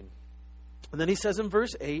pain. And then he says in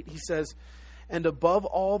verse 8, he says, and above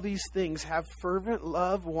all these things, have fervent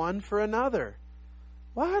love one for another.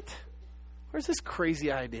 What? Where's this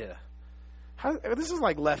crazy idea? This is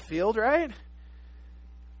like left field, right?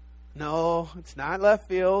 No, it's not left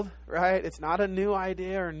field, right? It's not a new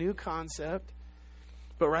idea or a new concept.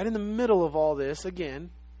 But right in the middle of all this, again,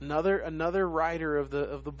 another writer of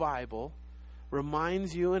the Bible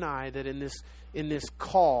reminds you and I that in this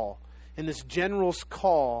call, in this general's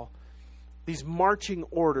call, these marching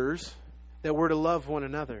orders, that we're to love one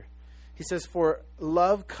another. He says, for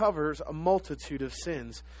love covers a multitude of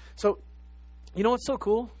sins. So, you know what's so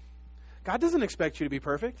cool? God doesn't expect you to be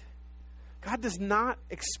perfect. God does not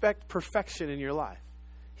expect perfection in your life.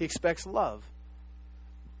 He expects love.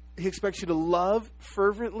 He expects you to love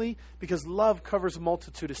fervently because love covers a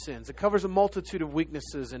multitude of sins. It covers a multitude of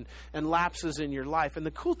weaknesses and lapses in your life. And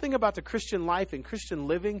the cool thing about the Christian life and Christian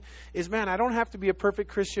living is, man, I don't have to be a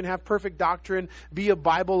perfect Christian, have perfect doctrine, be a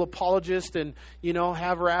Bible apologist, and,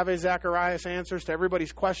 have Ravi Zacharias answers to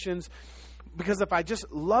everybody's questions. Because if I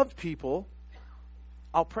just love people,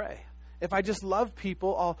 I'll pray. If I just love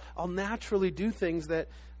people, I'll naturally do things that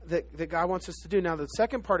God wants us to do. Now, the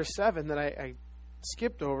second part of 7 that I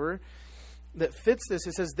skipped over that fits this,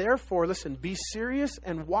 it says, therefore, listen, be serious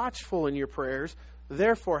and watchful in your prayers,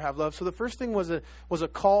 therefore have love. So the first thing was a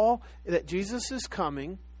call that Jesus is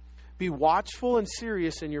coming. Be watchful and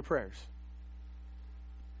serious in your prayers.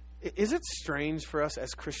 Is it strange for us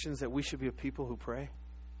as Christians that we should be a people who pray?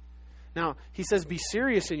 Now, he says be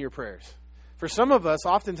serious in your prayers. For some of us,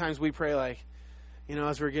 oftentimes we pray like,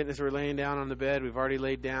 as we're laying down on the bed, we've already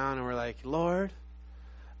laid down, and we're like, Lord,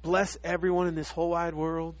 bless everyone in this whole wide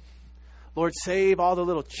world. Lord, save all the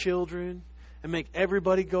little children and make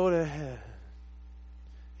everybody go to heaven.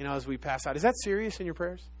 As we pass out. Is that serious in your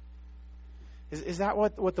prayers? Is that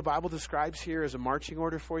what the Bible describes here as a marching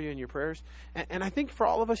order for you in your prayers? And I think for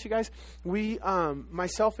all of us, you guys, we,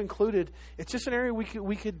 myself included, it's just an area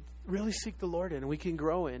we could really seek the Lord in and we can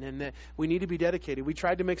grow in, and that we need to be dedicated. We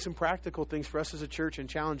tried to make some practical things for us as a church and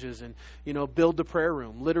challenges, and build the prayer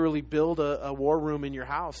room, literally build a war room in your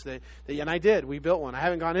house. And I did. We built one. I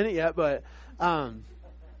haven't gone in it yet, but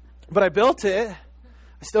I built it.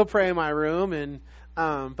 I still pray in my room, and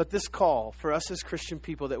but this call for us as Christian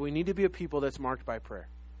people, that we need to be a people that's marked by prayer.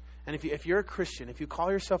 And if you're a Christian, if you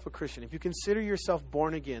call yourself a Christian, if you consider yourself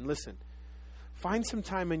born again, listen, find some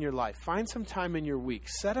time in your life. Find some time in your week.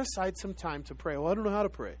 Set aside some time to pray. Well, I don't know how to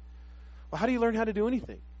pray. Well, how do you learn how to do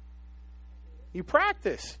anything? You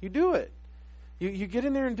practice. You do it. You get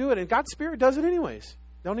in there and do it. And God's Spirit does it anyways.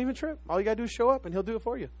 Don't even trip. All you got to do is show up and He'll do it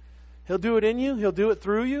for you. He'll do it in you. He'll do it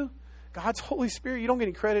through you. God's Holy Spirit, you don't get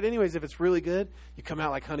any credit anyways if it's really good. You come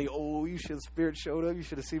out like, honey, Spirit showed up. You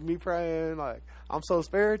should have seen me praying. Like, I'm so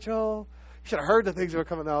spiritual. You should have heard the things that were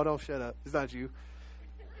coming. No, don't shut up. It's not you.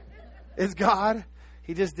 It's God.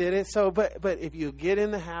 He just did it. So, but if you get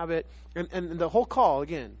in the habit, and the whole call,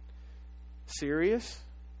 again, serious,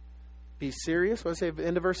 be serious. What does it say,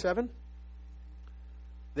 end of verse 7?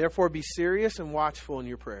 Therefore, be serious and watchful in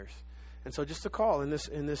your prayers. And so just a call in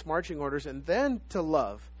this marching orders, and then to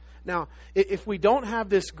love. Now, if we don't have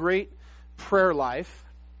this great prayer life,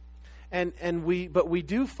 but we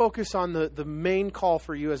do focus on the main call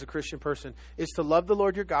for you as a Christian person is to love the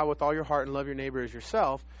Lord your God with all your heart and love your neighbor as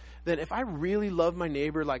yourself, then if I really love my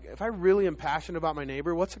neighbor, like if I really am passionate about my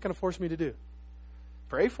neighbor, what's it going to force me to do?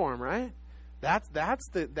 Pray for him, right? That's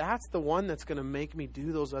the one that's going to make me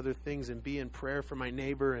do those other things and be in prayer for my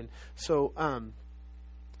neighbor. And so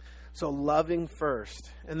loving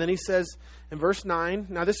first. And then he says in verse 9,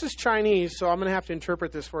 now this is Chinese, so I'm going to have to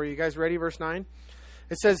interpret this for you. You guys ready? Verse 9.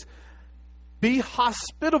 It says, be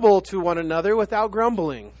hospitable to one another without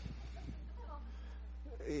grumbling.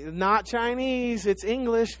 Not Chinese, it's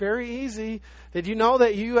English, very easy. Did you know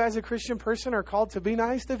that you as a Christian person are called to be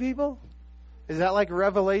nice to people? Is that like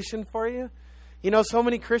revelation for you? You know, so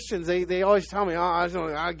many Christians, they always tell me,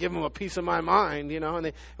 I'll give them a piece of my mind,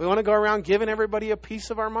 and we want to go around giving everybody a piece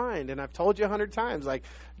of our mind. And I've told you 100 times, like,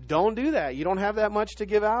 don't do that. You don't have that much to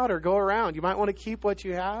give out or go around. You might want to keep what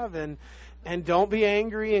you have and don't be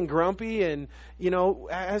angry and grumpy. And,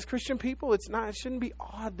 as Christian people, it shouldn't be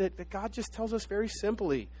odd that God just tells us very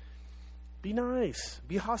simply, be nice,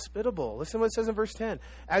 be hospitable. Listen to what it says in verse 10.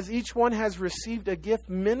 As each one has received a gift,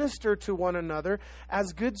 minister to one another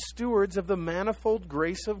as good stewards of the manifold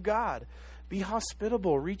grace of God. Be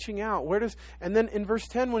hospitable, reaching out. And then in verse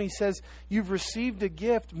 10, when he says, you've received a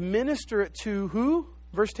gift, minister it to who?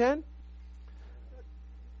 Verse 10?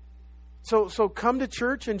 So come to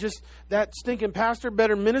church and just that stinking pastor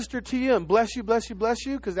better minister to you and bless you,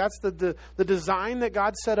 because that's the design that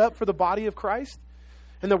God set up for the body of Christ.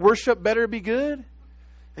 And the worship better be good.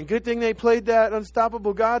 And good thing they played that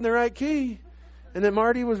Unstoppable God in the right key. And then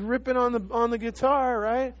Marty was ripping on the guitar,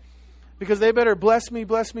 right? Because they better bless me.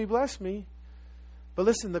 But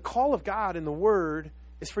listen, the call of God in the Word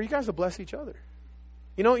is for you guys to bless each other.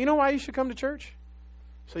 You know why you should come to church?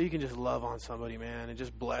 So you can just love on somebody, man, and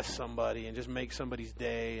just bless somebody and just make somebody's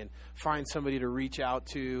day and find somebody to reach out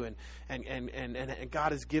to. And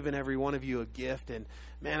God has given every one of you a gift. And,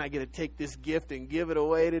 man, I get to take this gift and give it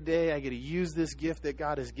away today. I get to use this gift that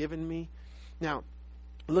God has given me. Now,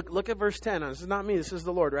 look at verse 10. Now, this is not me. This is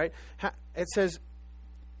the Lord, right? It says,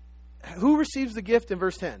 who receives the gift in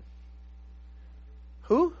verse 10?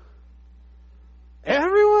 Who?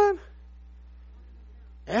 Everyone?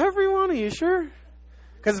 Everyone? Are you sure?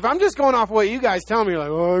 Because if I'm just going off what you guys tell me,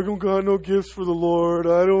 like, I don't got no gifts for the Lord.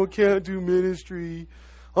 Can't do ministry.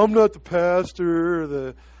 I'm not the pastor or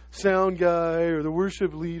the sound guy or the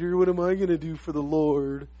worship leader. What am I going to do for the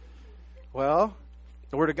Lord? Well,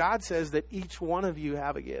 the Word of God says that each one of you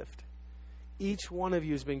have a gift. Each one of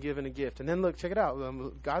you has been given a gift. And then look, check it out.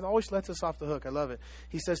 God always lets us off the hook. I love it.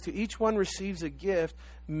 He says, to each one receives a gift,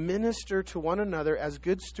 minister to one another as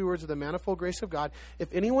good stewards of the manifold grace of God. If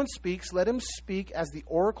anyone speaks, let him speak as the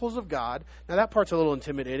oracles of God. Now that part's a little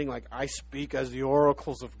intimidating, like I speak as the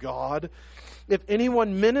oracles of God. If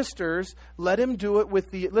anyone ministers, let him do it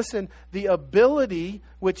with the ability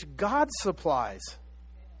which God supplies.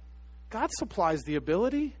 God supplies the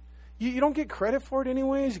ability. You don't get credit for it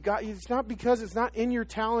anyways. It's not because it's not in your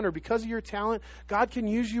talent or because of your talent. God can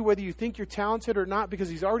use you whether you think you're talented or not, because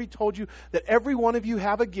He's already told you that every one of you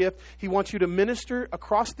have a gift. He wants you to minister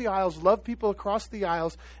across the aisles, love people across the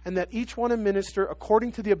aisles, and that each one to minister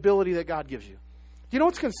according to the ability that God gives you. Do you know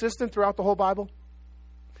what's consistent throughout the whole Bible?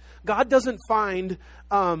 God doesn't find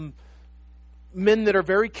men that are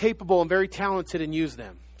very capable and very talented and use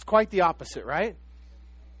them. It's quite the opposite, right?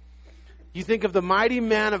 You think of the mighty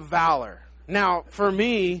man of valor. Now, for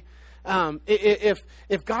me,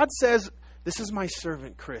 if God says, this is my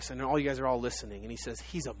servant Chris, and all you guys are all listening, and he says,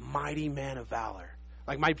 he's a mighty man of valor.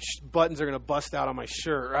 Like my buttons are going to bust out on my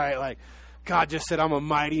shirt, right? Like God just said, I'm a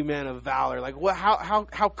mighty man of valor. Like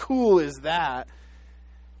how cool is that?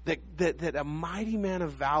 That a mighty man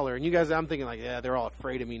of valor. And you guys, I'm thinking like, yeah, they're all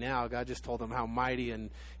afraid of me now. God just told them how mighty and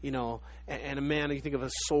a man, you think of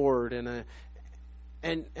a sword and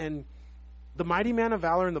the mighty man of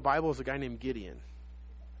valor in the Bible is a guy named Gideon.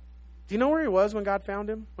 Do you know where he was when God found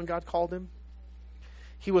him, when God called him?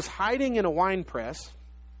 He was hiding in a wine press,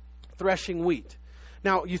 threshing wheat.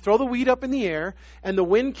 Now, you throw the wheat up in the air, and the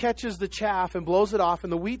wind catches the chaff and blows it off,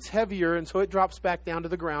 and the wheat's heavier, and so it drops back down to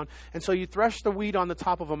the ground. And so you thresh the wheat on the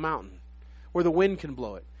top of a mountain where the wind can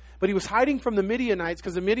blow it. But he was hiding from the Midianites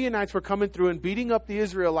because the Midianites were coming through and beating up the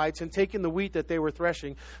Israelites and taking the wheat that they were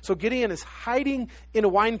threshing. So Gideon is hiding in a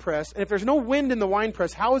wine press. And if there's no wind in the wine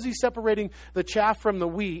press, how is he separating the chaff from the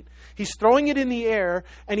wheat? He's throwing it in the air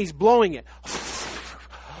and he's blowing it.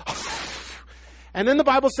 And then the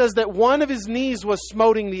Bible says that one of his knees was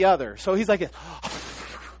smoting the other. So he's like this,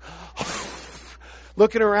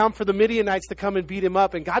 looking around for the Midianites to come and beat him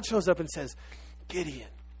up. And God shows up and says, Gideon,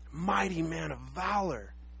 mighty man of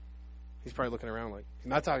valor. He's probably looking around like, he's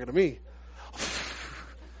not talking to me.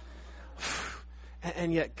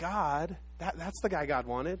 And yet God, that's the guy God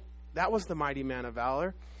wanted. That was the mighty man of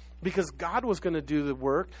valor. because God was going to do the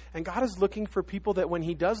work, and God is looking for people that when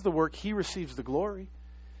he does the work, he receives the glory.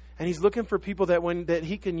 And he's looking for people that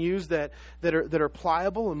he can use that are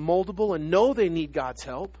pliable and moldable and know they need God's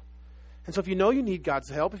help. And so if you know you need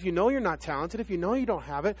God's help, if you know you're not talented, if you know you don't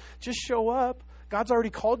have it, just show up. God's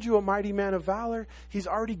already called you a mighty man of valor. He's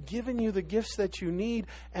already given you the gifts that you need,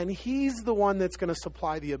 and he's the one that's going to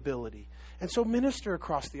supply the ability. And so minister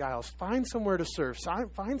across the aisles. Find somewhere to serve.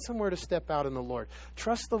 Find somewhere to step out in the Lord.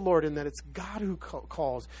 Trust the Lord in that it's God who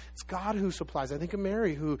calls. It's God who supplies. I think of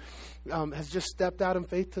Mary, who has just stepped out in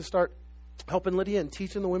faith to start helping Lydia and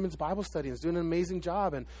teaching the women's Bible study, and is doing an amazing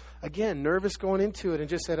job. And again, nervous going into it, and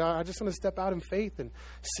just said, I just want to step out in faith and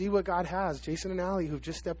see what God has. Jason and Allie, who've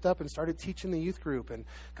just stepped up and started teaching the youth group, and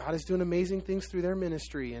God is doing amazing things through their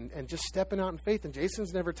ministry, and just stepping out in faith. And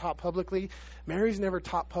Jason's never taught publicly. Mary's never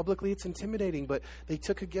taught publicly. It's intimidating, but they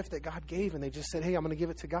took a gift that God gave, and they just said, hey, I'm going to give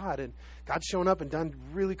it to God. And God's shown up and done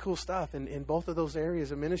really cool stuff in both of those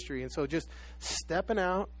areas of ministry. And so just stepping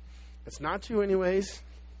out. It's not you anyways.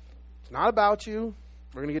 Not about you.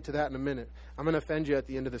 We're going to get to that in a minute. I'm going to offend you at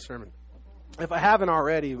the end of the sermon, if I haven't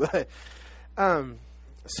already. But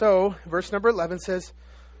so verse number 11 says,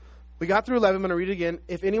 we got through 11. I'm going to read it again.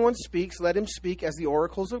 If anyone speaks, let him speak as the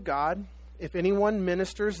oracles of God. If anyone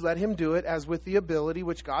ministers, let him do it as with the ability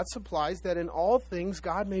which God supplies, that in all things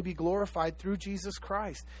God may be glorified through Jesus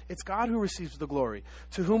Christ. It's God who receives the glory,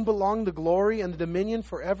 to whom belong the glory and the dominion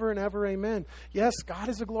forever and ever. Amen. Yes, God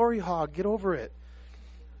is a glory hog. Get over it.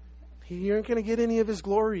 You aren't going to get any of his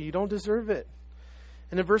glory. You don't deserve it.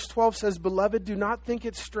 And in verse 12 says, Beloved, do not think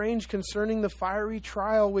it strange concerning the fiery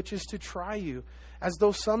trial which is to try you, as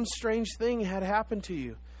though some strange thing had happened to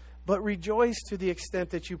you. But rejoice to the extent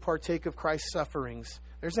that you partake of Christ's sufferings.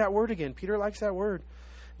 There's that word again. Peter likes that word.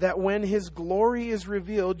 That when his glory is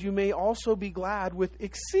revealed, you may also be glad with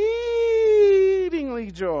exceedingly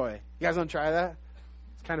joy. You guys want to try that?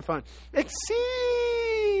 It's kind of fun.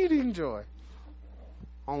 Exceeding joy.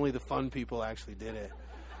 Only the fun people actually did it.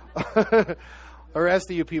 The rest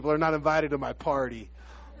of you people are not invited to my party.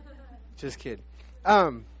 Just kidding.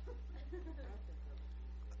 I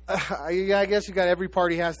guess you got every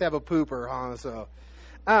party has to have a pooper, huh? So,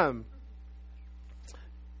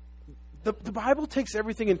 the Bible takes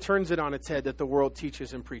everything and turns it on its head that the world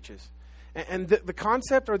teaches and preaches. And the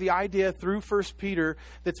concept or the idea through 1 Peter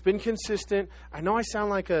that's been consistent. I know I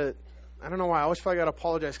sound like I don't know why. I always feel like I got to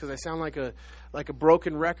apologize because I sound like a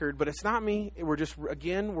broken record, but it's not me. We're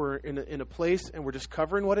in a place and we're just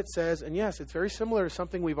covering what it says. And yes, it's very similar to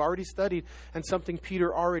something we've already studied and something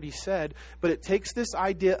Peter already said, but it takes this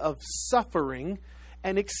idea of suffering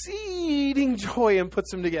and exceeding joy and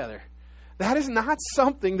puts them together. That is not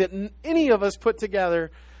something that any of us put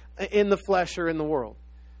together in the flesh or in the world.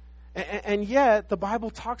 And yet, the Bible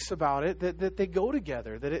talks about it, that they go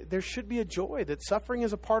together, that there should be a joy, that suffering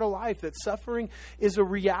is a part of life, that suffering is a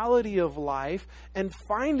reality of life, and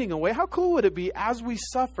finding a way. How cool would it be as we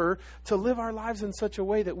suffer to live our lives in such a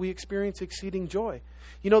way that we experience exceeding joy?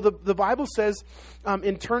 You know, the Bible says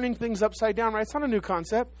in turning things upside down, right? It's not a new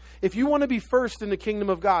concept. If you want to be first in the kingdom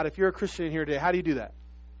of God, if you're a Christian here today, how do you do that?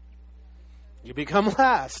 You become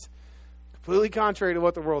last. Completely contrary to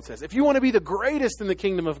what the world says. If you want to be the greatest in the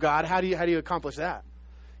kingdom of God, how do you accomplish that?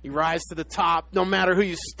 You rise to the top. No matter who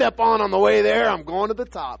you step on the way there, I'm going to the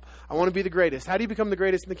top. I want to be the greatest. How do you become the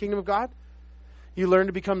greatest in the kingdom of God? You learn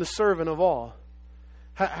to become the servant of all.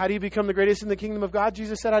 How do you become the greatest in the kingdom of God?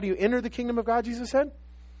 Jesus said, how do you enter the kingdom of God? Jesus said,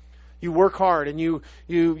 you work hard and you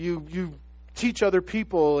teach other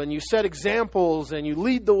people and you set examples and you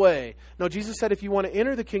lead the way. No, Jesus said if you want to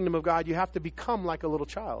enter the kingdom of God, you have to become like a little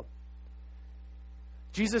child.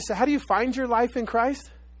 Jesus said, how do you find your life in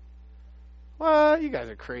Christ? Well, you guys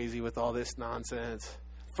are crazy with all this nonsense.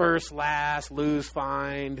 First, last, lose,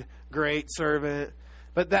 find, great servant.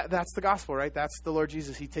 But that's the gospel, right? That's the Lord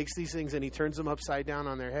Jesus. He takes these things and he turns them upside down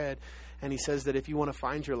on their head. And he says that if you want to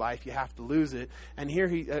find your life, you have to lose it. And here,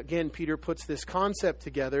 Peter puts this concept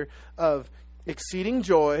together of exceeding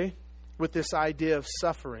joy with this idea of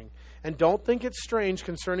suffering. And don't think it's strange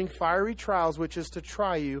concerning fiery trials, which is to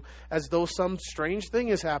try you, as though some strange thing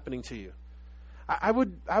is happening to you. I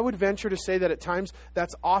would venture to say that at times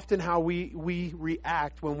that's often how we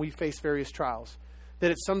react when we face various trials. That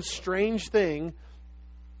it's some strange thing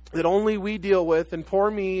that only we deal with, and poor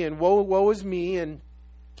me, and woe is me, and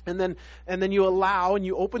then you allow and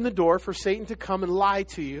you open the door for Satan to come and lie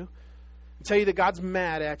to you and tell you that God's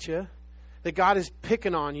mad at you, that God is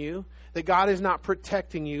picking on you, that God is not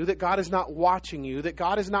protecting you, that God is not watching you, that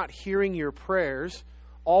God is not hearing your prayers.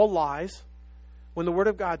 All lies, when the Word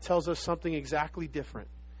of God tells us something exactly different.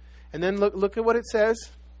 And then look at what it says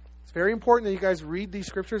It's very important that you guys read these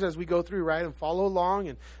scriptures as we go through, right? And follow along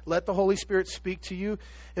and let the Holy Spirit speak to you.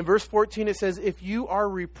 In verse 14, it says, if you are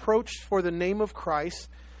reproached for the name of Christ,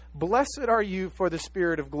 blessed are you, for the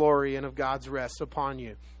Spirit of glory and of God's rest upon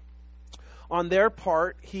you. On their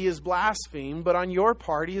part, he is blasphemed, but on your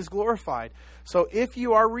part, he is glorified. So if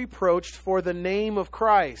you are reproached for the name of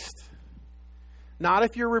Christ, not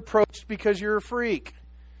if you're reproached because you're a freak,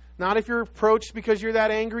 not if you're reproached because you're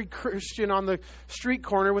that angry Christian on the street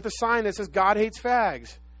corner with a sign that says God hates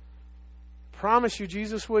fags. Promise you,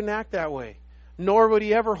 Jesus wouldn't act that way, nor would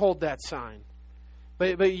he ever hold that sign.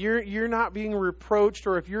 But you're not being reproached,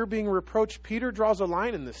 or if you're being reproached, Peter draws a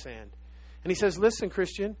line in the sand. And he says, listen,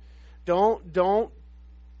 Christian, don't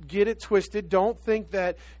get it twisted. Don't think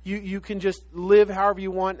that you can just live however you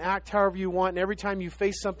want, act however you want, and every time you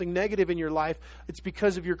face something negative in your life, it's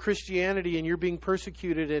because of your Christianity and you're being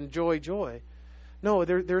persecuted and joy. No,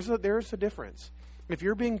 there's a difference. If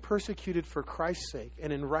you're being persecuted for Christ's sake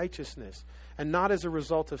and in righteousness, and not as a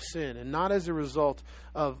result of sin, and not as a result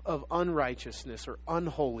of unrighteousness or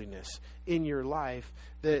unholiness in your life,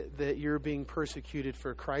 that you're being persecuted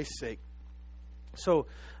for Christ's sake. So,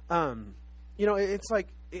 it's like,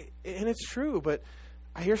 and it's true, but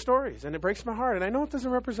I hear stories, and it breaks my heart. And I know it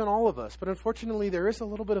doesn't represent all of us, but unfortunately there is a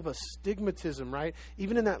little bit of a stigmatism, right?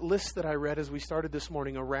 Even in that list that I read as we started this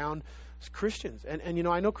morning around Christians. And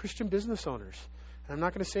I know Christian business owners. And I'm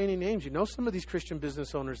not going to say any names. You know some of these Christian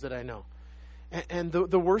business owners that I know. And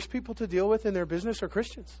the worst people to deal with in their business are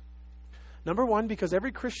Christians. Number one, because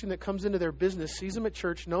every Christian that comes into their business sees them at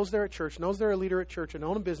church, knows they're at church, knows they're a leader at church, and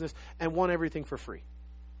own a business, and want everything for free.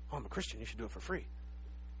 Oh, I'm a Christian. You should do it for free.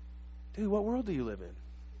 Dude, what world do you live in?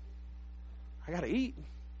 I got to eat.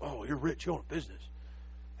 Oh, you're rich. You own a business.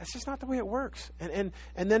 That's just not the way it works. And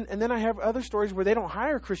then I have other stories where they don't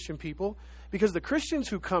hire Christian people because the Christians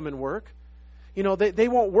who come and work, they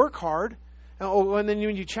won't work hard. And then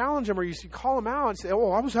when you challenge them or you call them out and say,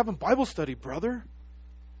 oh, I was having Bible study, brother.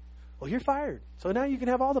 Well, you're fired. So now you can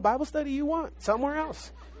have all the Bible study you want somewhere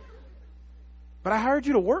else. But I hired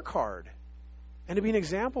you to work hard and to be an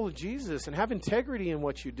example of Jesus and have integrity in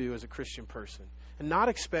what you do as a Christian person and not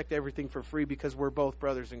expect everything for free because we're both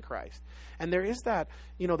brothers in Christ. And there is that,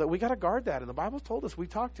 that we got to guard that. And the Bible told us, we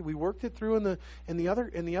worked it through in the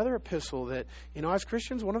other epistle that, as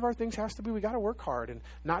Christians, one of our things has to be we got to work hard and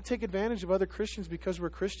not take advantage of other Christians because we're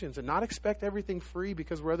Christians and not expect everything free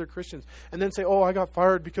because we're other Christians and then say, oh, I got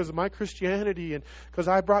fired because of my Christianity and because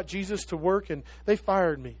I brought Jesus to work and they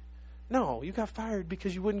fired me. No, you got fired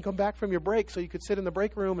because you wouldn't come back from your break so you could sit in the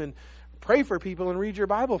break room and pray for people and read your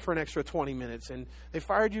Bible for an extra 20 minutes. And they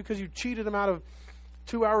fired you because you cheated them out of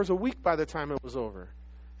 2 hours a week by the time it was over.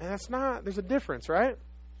 And there's a difference, right?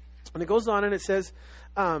 And it goes on and it says,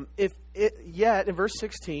 in verse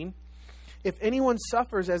 16, if anyone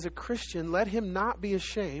suffers as a Christian, let him not be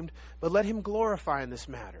ashamed, but let him glorify in this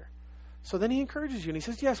matter. So then he encourages you and he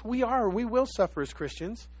says, yes, we will suffer as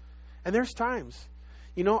Christians. And there's times,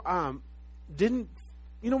 we'll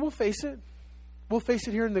face it. We'll face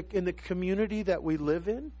it here in the community that we live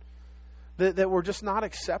in, that we're just not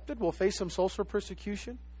accepted. We'll face some social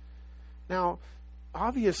persecution. Now,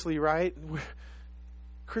 obviously, right,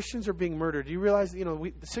 Christians are being murdered. Do you realize,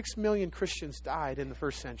 6 million Christians died in the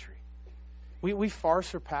first century. We far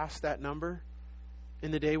surpassed that number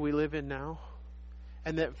in the day we live in now.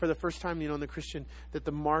 And that for the first time, in the Christian, that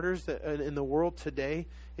the martyrs in the world today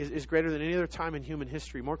is greater than any other time in human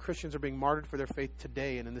history. More Christians are being martyred for their faith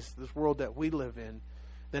today and in this world that we live in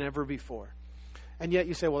than ever before. And yet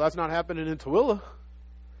you say, well, that's not happening in Tooele.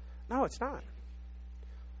 No, it's not.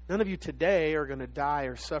 None of you today are going to die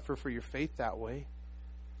or suffer for your faith that way.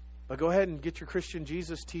 But go ahead and get your Christian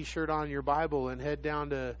Jesus t-shirt on, your Bible, and head down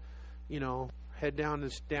to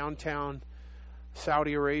downtown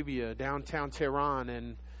Saudi Arabia, downtown Tehran,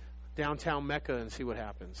 and downtown Mecca and see what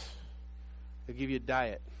happens. They'll give you a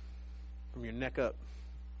diet from your neck up.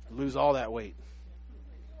 Lose all that weight.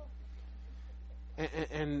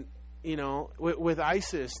 And with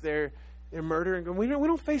ISIS, they're murdering. We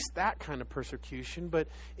don't face that kind of persecution, but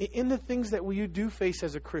in the things that you do face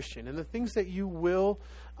as a Christian, and the things that you will,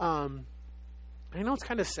 I know it's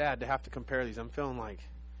kind of sad to have to compare these. I'm feeling like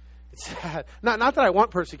it's sad. Not that I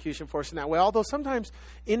want persecution for us in that way, although sometimes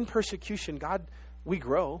in persecution, we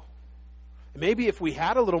grow. Maybe if we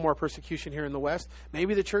had a little more persecution here in the West,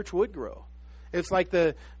 maybe the church would grow. It's like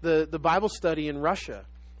the Bible study in Russia.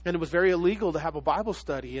 And it was very illegal to have a Bible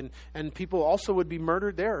study. And people also would be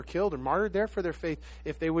murdered there or killed or martyred there for their faith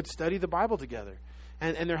if they would study the Bible together.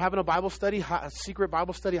 And they're having a Bible study, a secret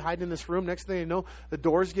Bible study hiding in this room. Next thing you know, the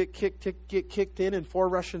doors get kicked in and 4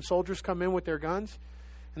 Russian soldiers come in with their guns.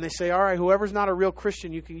 And they say, all right, whoever's not a real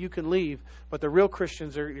Christian, you can leave. But the real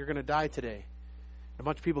Christians, you're going to die today. A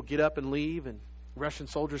bunch of people get up and leave, and Russian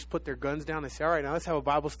soldiers put their guns down. They say, all right, now let's have a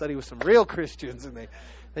Bible study with some real Christians. And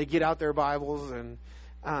they get out their Bibles. And,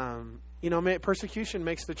 persecution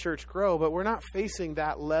makes the church grow. But we're not facing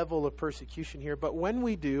that level of persecution here. But when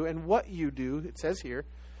we do, and what you do, it says here,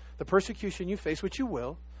 the persecution you face, which you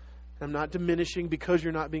will. I'm not diminishing because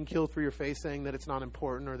you're not being killed for your faith, saying that it's not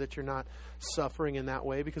important or that you're not suffering in that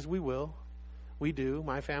way, because we will. We do.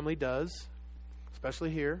 My family does, especially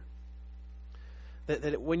here.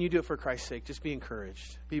 That when you do it for Christ's sake, just be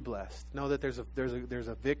encouraged. Be blessed. Know that there's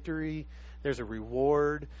a victory. There's a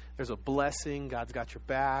reward. There's a blessing. God's got your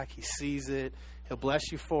back. He sees it. He'll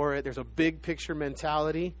bless you for it. There's a big picture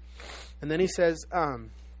mentality. And then he says,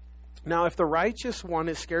 now, if the righteous one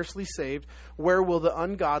is scarcely saved, where will the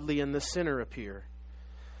ungodly and the sinner appear?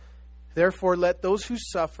 Therefore, let those who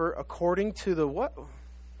suffer according to the what?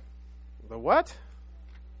 The what?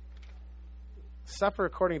 Suffer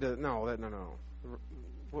according to... No.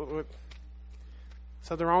 What?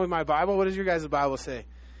 Something wrong with my Bible? What does your guys' Bible say?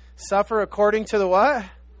 Suffer according to the what?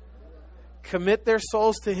 Commit their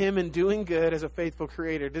souls to Him in doing good as a faithful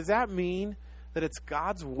Creator. Does that mean that it's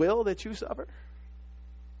God's will that you suffer?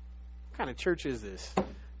 What kind of church is this?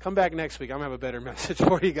 Come back next week. I'm going to have a better message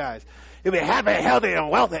for you guys. You'll be happy, healthy, and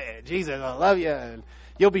wealthy. Jesus, I love you. And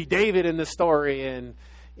you'll be David in the story. And,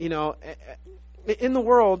 in the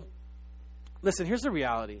world, listen, here's the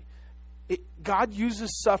reality. God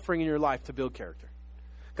uses suffering in your life to build character.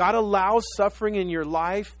 God allows suffering in your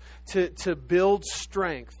life to build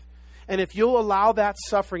strength. And if you'll allow that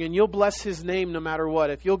suffering and you'll bless His name no matter what,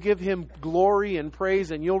 if you'll give Him glory and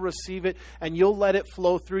praise and you'll receive it and you'll let it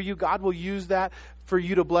flow through you, God will use that for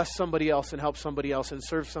you to bless somebody else and help somebody else and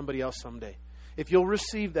serve somebody else someday. If you'll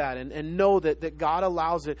receive that and know that God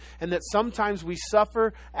allows it, and that sometimes we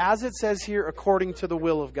suffer, as it says here, according to the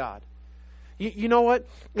will of God. You know what?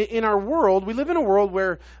 In our world, we live in a world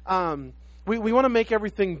where... We want to make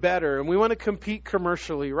everything better, and we want to compete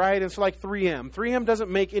commercially, right? It's like 3M. 3M doesn't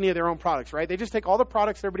make any of their own products, right? They just take all the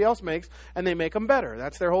products everybody else makes, and they make them better.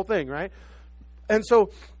 That's their whole thing, right? And so,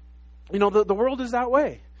 the world is that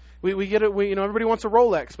way. We get it. Everybody wants a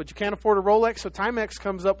Rolex, but you can't afford a Rolex, so Timex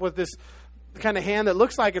comes up with this kind of hand that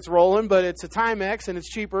looks like it's rolling, but it's a Timex, and it's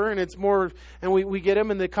cheaper, and it's more, and we get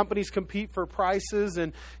them, and the companies compete for prices,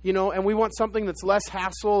 and we want something that's less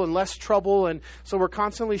hassle and less trouble, and so we're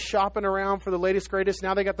constantly shopping around for the latest, greatest.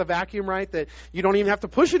 Now they got the vacuum, right, that you don't even have to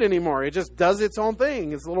push it anymore. It just does its own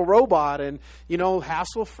thing. It's a little robot, and,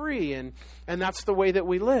 hassle-free, and that's the way that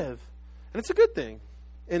we live. And it's a good thing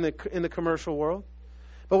in the commercial world.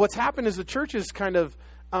 But what's happened is the church is kind of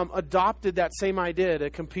adopted that same idea to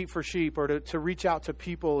compete for sheep or to reach out to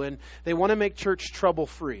people, and they want to make church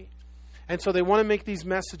trouble-free. And so they want to make these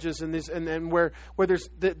messages and where there's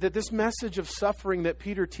this message of suffering that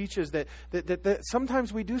Peter teaches that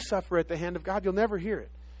sometimes we do suffer at the hand of God. You'll never hear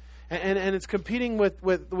it. And it's competing with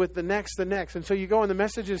the next. And so you go, and the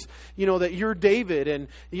message is, that you're David and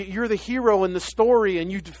you're the hero in the story, and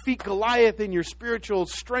you defeat Goliath in your spiritual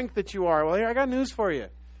strength that you are. Well, I got news for you.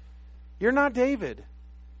 You're not David.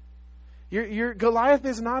 Your Goliath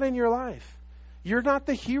is not in your life. You're not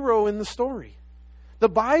the hero in the story. The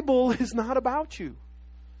Bible is not about you.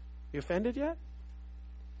 You offended yet?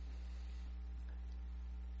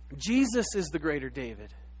 Jesus is the greater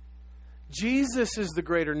David. Jesus is the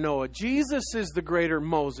greater Noah. Jesus is the greater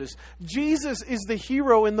Moses. Jesus is the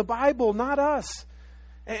hero in the Bible, not us.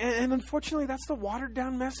 And unfortunately, that's the watered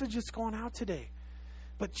down message that's going out today.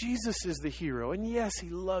 But Jesus is the hero. And yes, He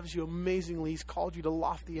loves you amazingly. He's called you to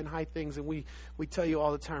lofty and high things. And we tell you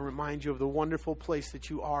all the time, remind you of the wonderful place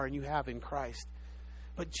that you are and you have in Christ.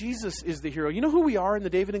 But Jesus is the hero. You know who we are in the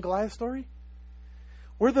David and Goliath story?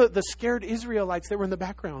 We're the scared Israelites that were in the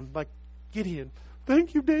background, like Gideon.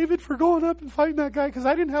 Thank you, David, for going up and fighting that guy, because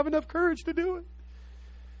I didn't have enough courage to do it.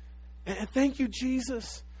 And thank you,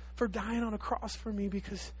 Jesus, for dying on a cross for me,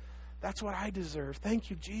 because that's what I deserve. Thank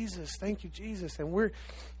you, Jesus. Thank you, Jesus. And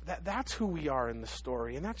that's who we are in the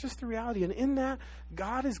story. And that's just the reality. And in that,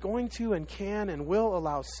 God is going to and can and will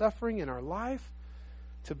allow suffering in our life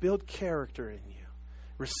to build character in you.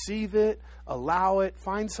 Receive it, allow it,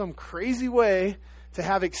 find some crazy way to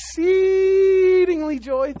have exceedingly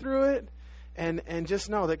joy through it. And just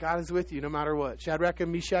know that God is with you no matter what. Shadrach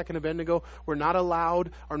and Meshach and Abednego were not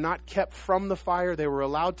allowed or not kept from the fire. They were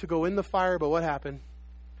allowed to go in the fire, but what happened?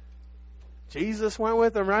 Jesus went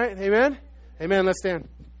with them, right? Amen? Amen. Let's stand.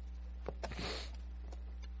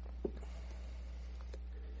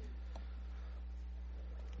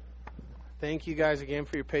 Thank you guys again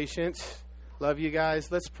for your patience. Love you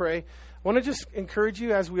guys. Let's pray. I want to just encourage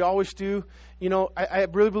you, as we always do. You know, I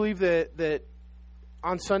really believe that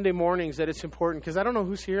on Sunday mornings that it's important, because I don't know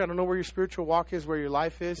who's here. I don't know where your spiritual walk is, where your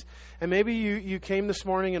life is. And maybe you came this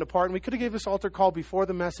morning in a part, and we could have gave this altar call before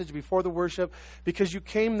the message, before the worship, because you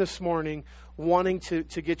came this morning wanting to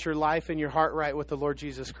get your life and your heart right with the Lord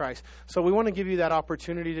Jesus Christ. So we want to give you that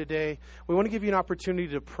opportunity today. We want to give you an opportunity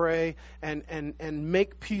to pray and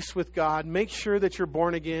make peace with God. Make sure that you're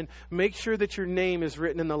born again. Make sure that your name is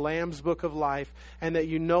written in the Lamb's Book of Life, and that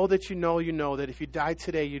you know that if you died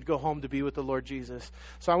today, you'd go home to be with the Lord Jesus.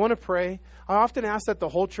 So I want to pray. I often ask that the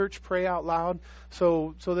whole church pray out loud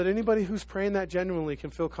so that anybody who's praying that genuinely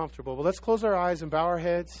can feel comfortable. But let's close our eyes and bow our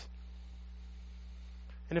heads.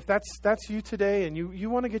 And if that's you today, and you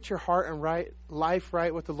want to get your heart and life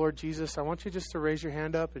right with the Lord Jesus, I want you just to raise your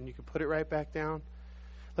hand up, and you can put it right back down.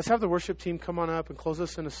 Let's have the worship team come on up and close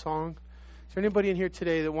us in a song. Is there anybody in here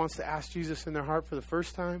today that wants to ask Jesus in their heart for the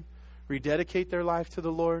first time, rededicate their life to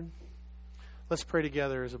the Lord? Let's pray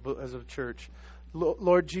together as a church.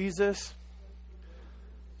 Lord Jesus,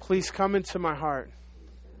 please come into my heart.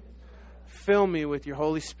 Fill me with your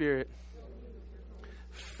Holy Spirit.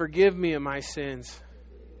 Forgive me of my sins.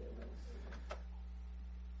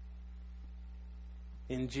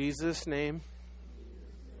 In Jesus' name,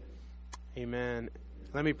 amen.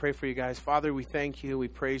 Let me pray for you guys. Father, we thank you. We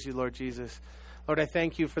praise you, Lord Jesus. Lord, I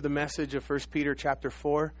thank you for the message of 1 Peter chapter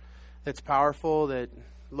 4 that's powerful, that,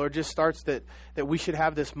 Lord, just starts that we should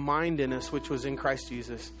have this mind in us which was in Christ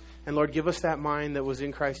Jesus. And, Lord, give us that mind that was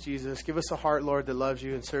in Christ Jesus. Give us a heart, Lord, that loves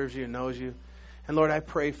you and serves you and knows you. And, Lord, I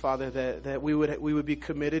pray, Father, that we would be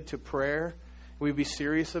committed to prayer. We'd be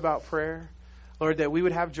serious about prayer. Lord, that we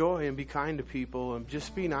would have joy and be kind to people and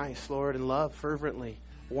just be nice, Lord, and love fervently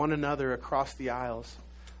one another across the aisles.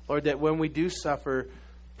 Lord, that when we do suffer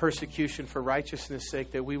persecution for righteousness'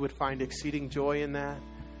 sake, that we would find exceeding joy in that.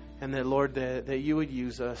 And that, Lord, that you would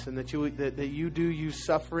use us, and that you do use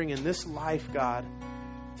suffering in this life, God,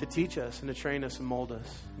 to teach us and to train us and mold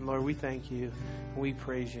us. And Lord, we thank you. We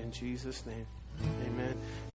praise you in Jesus' name. Amen.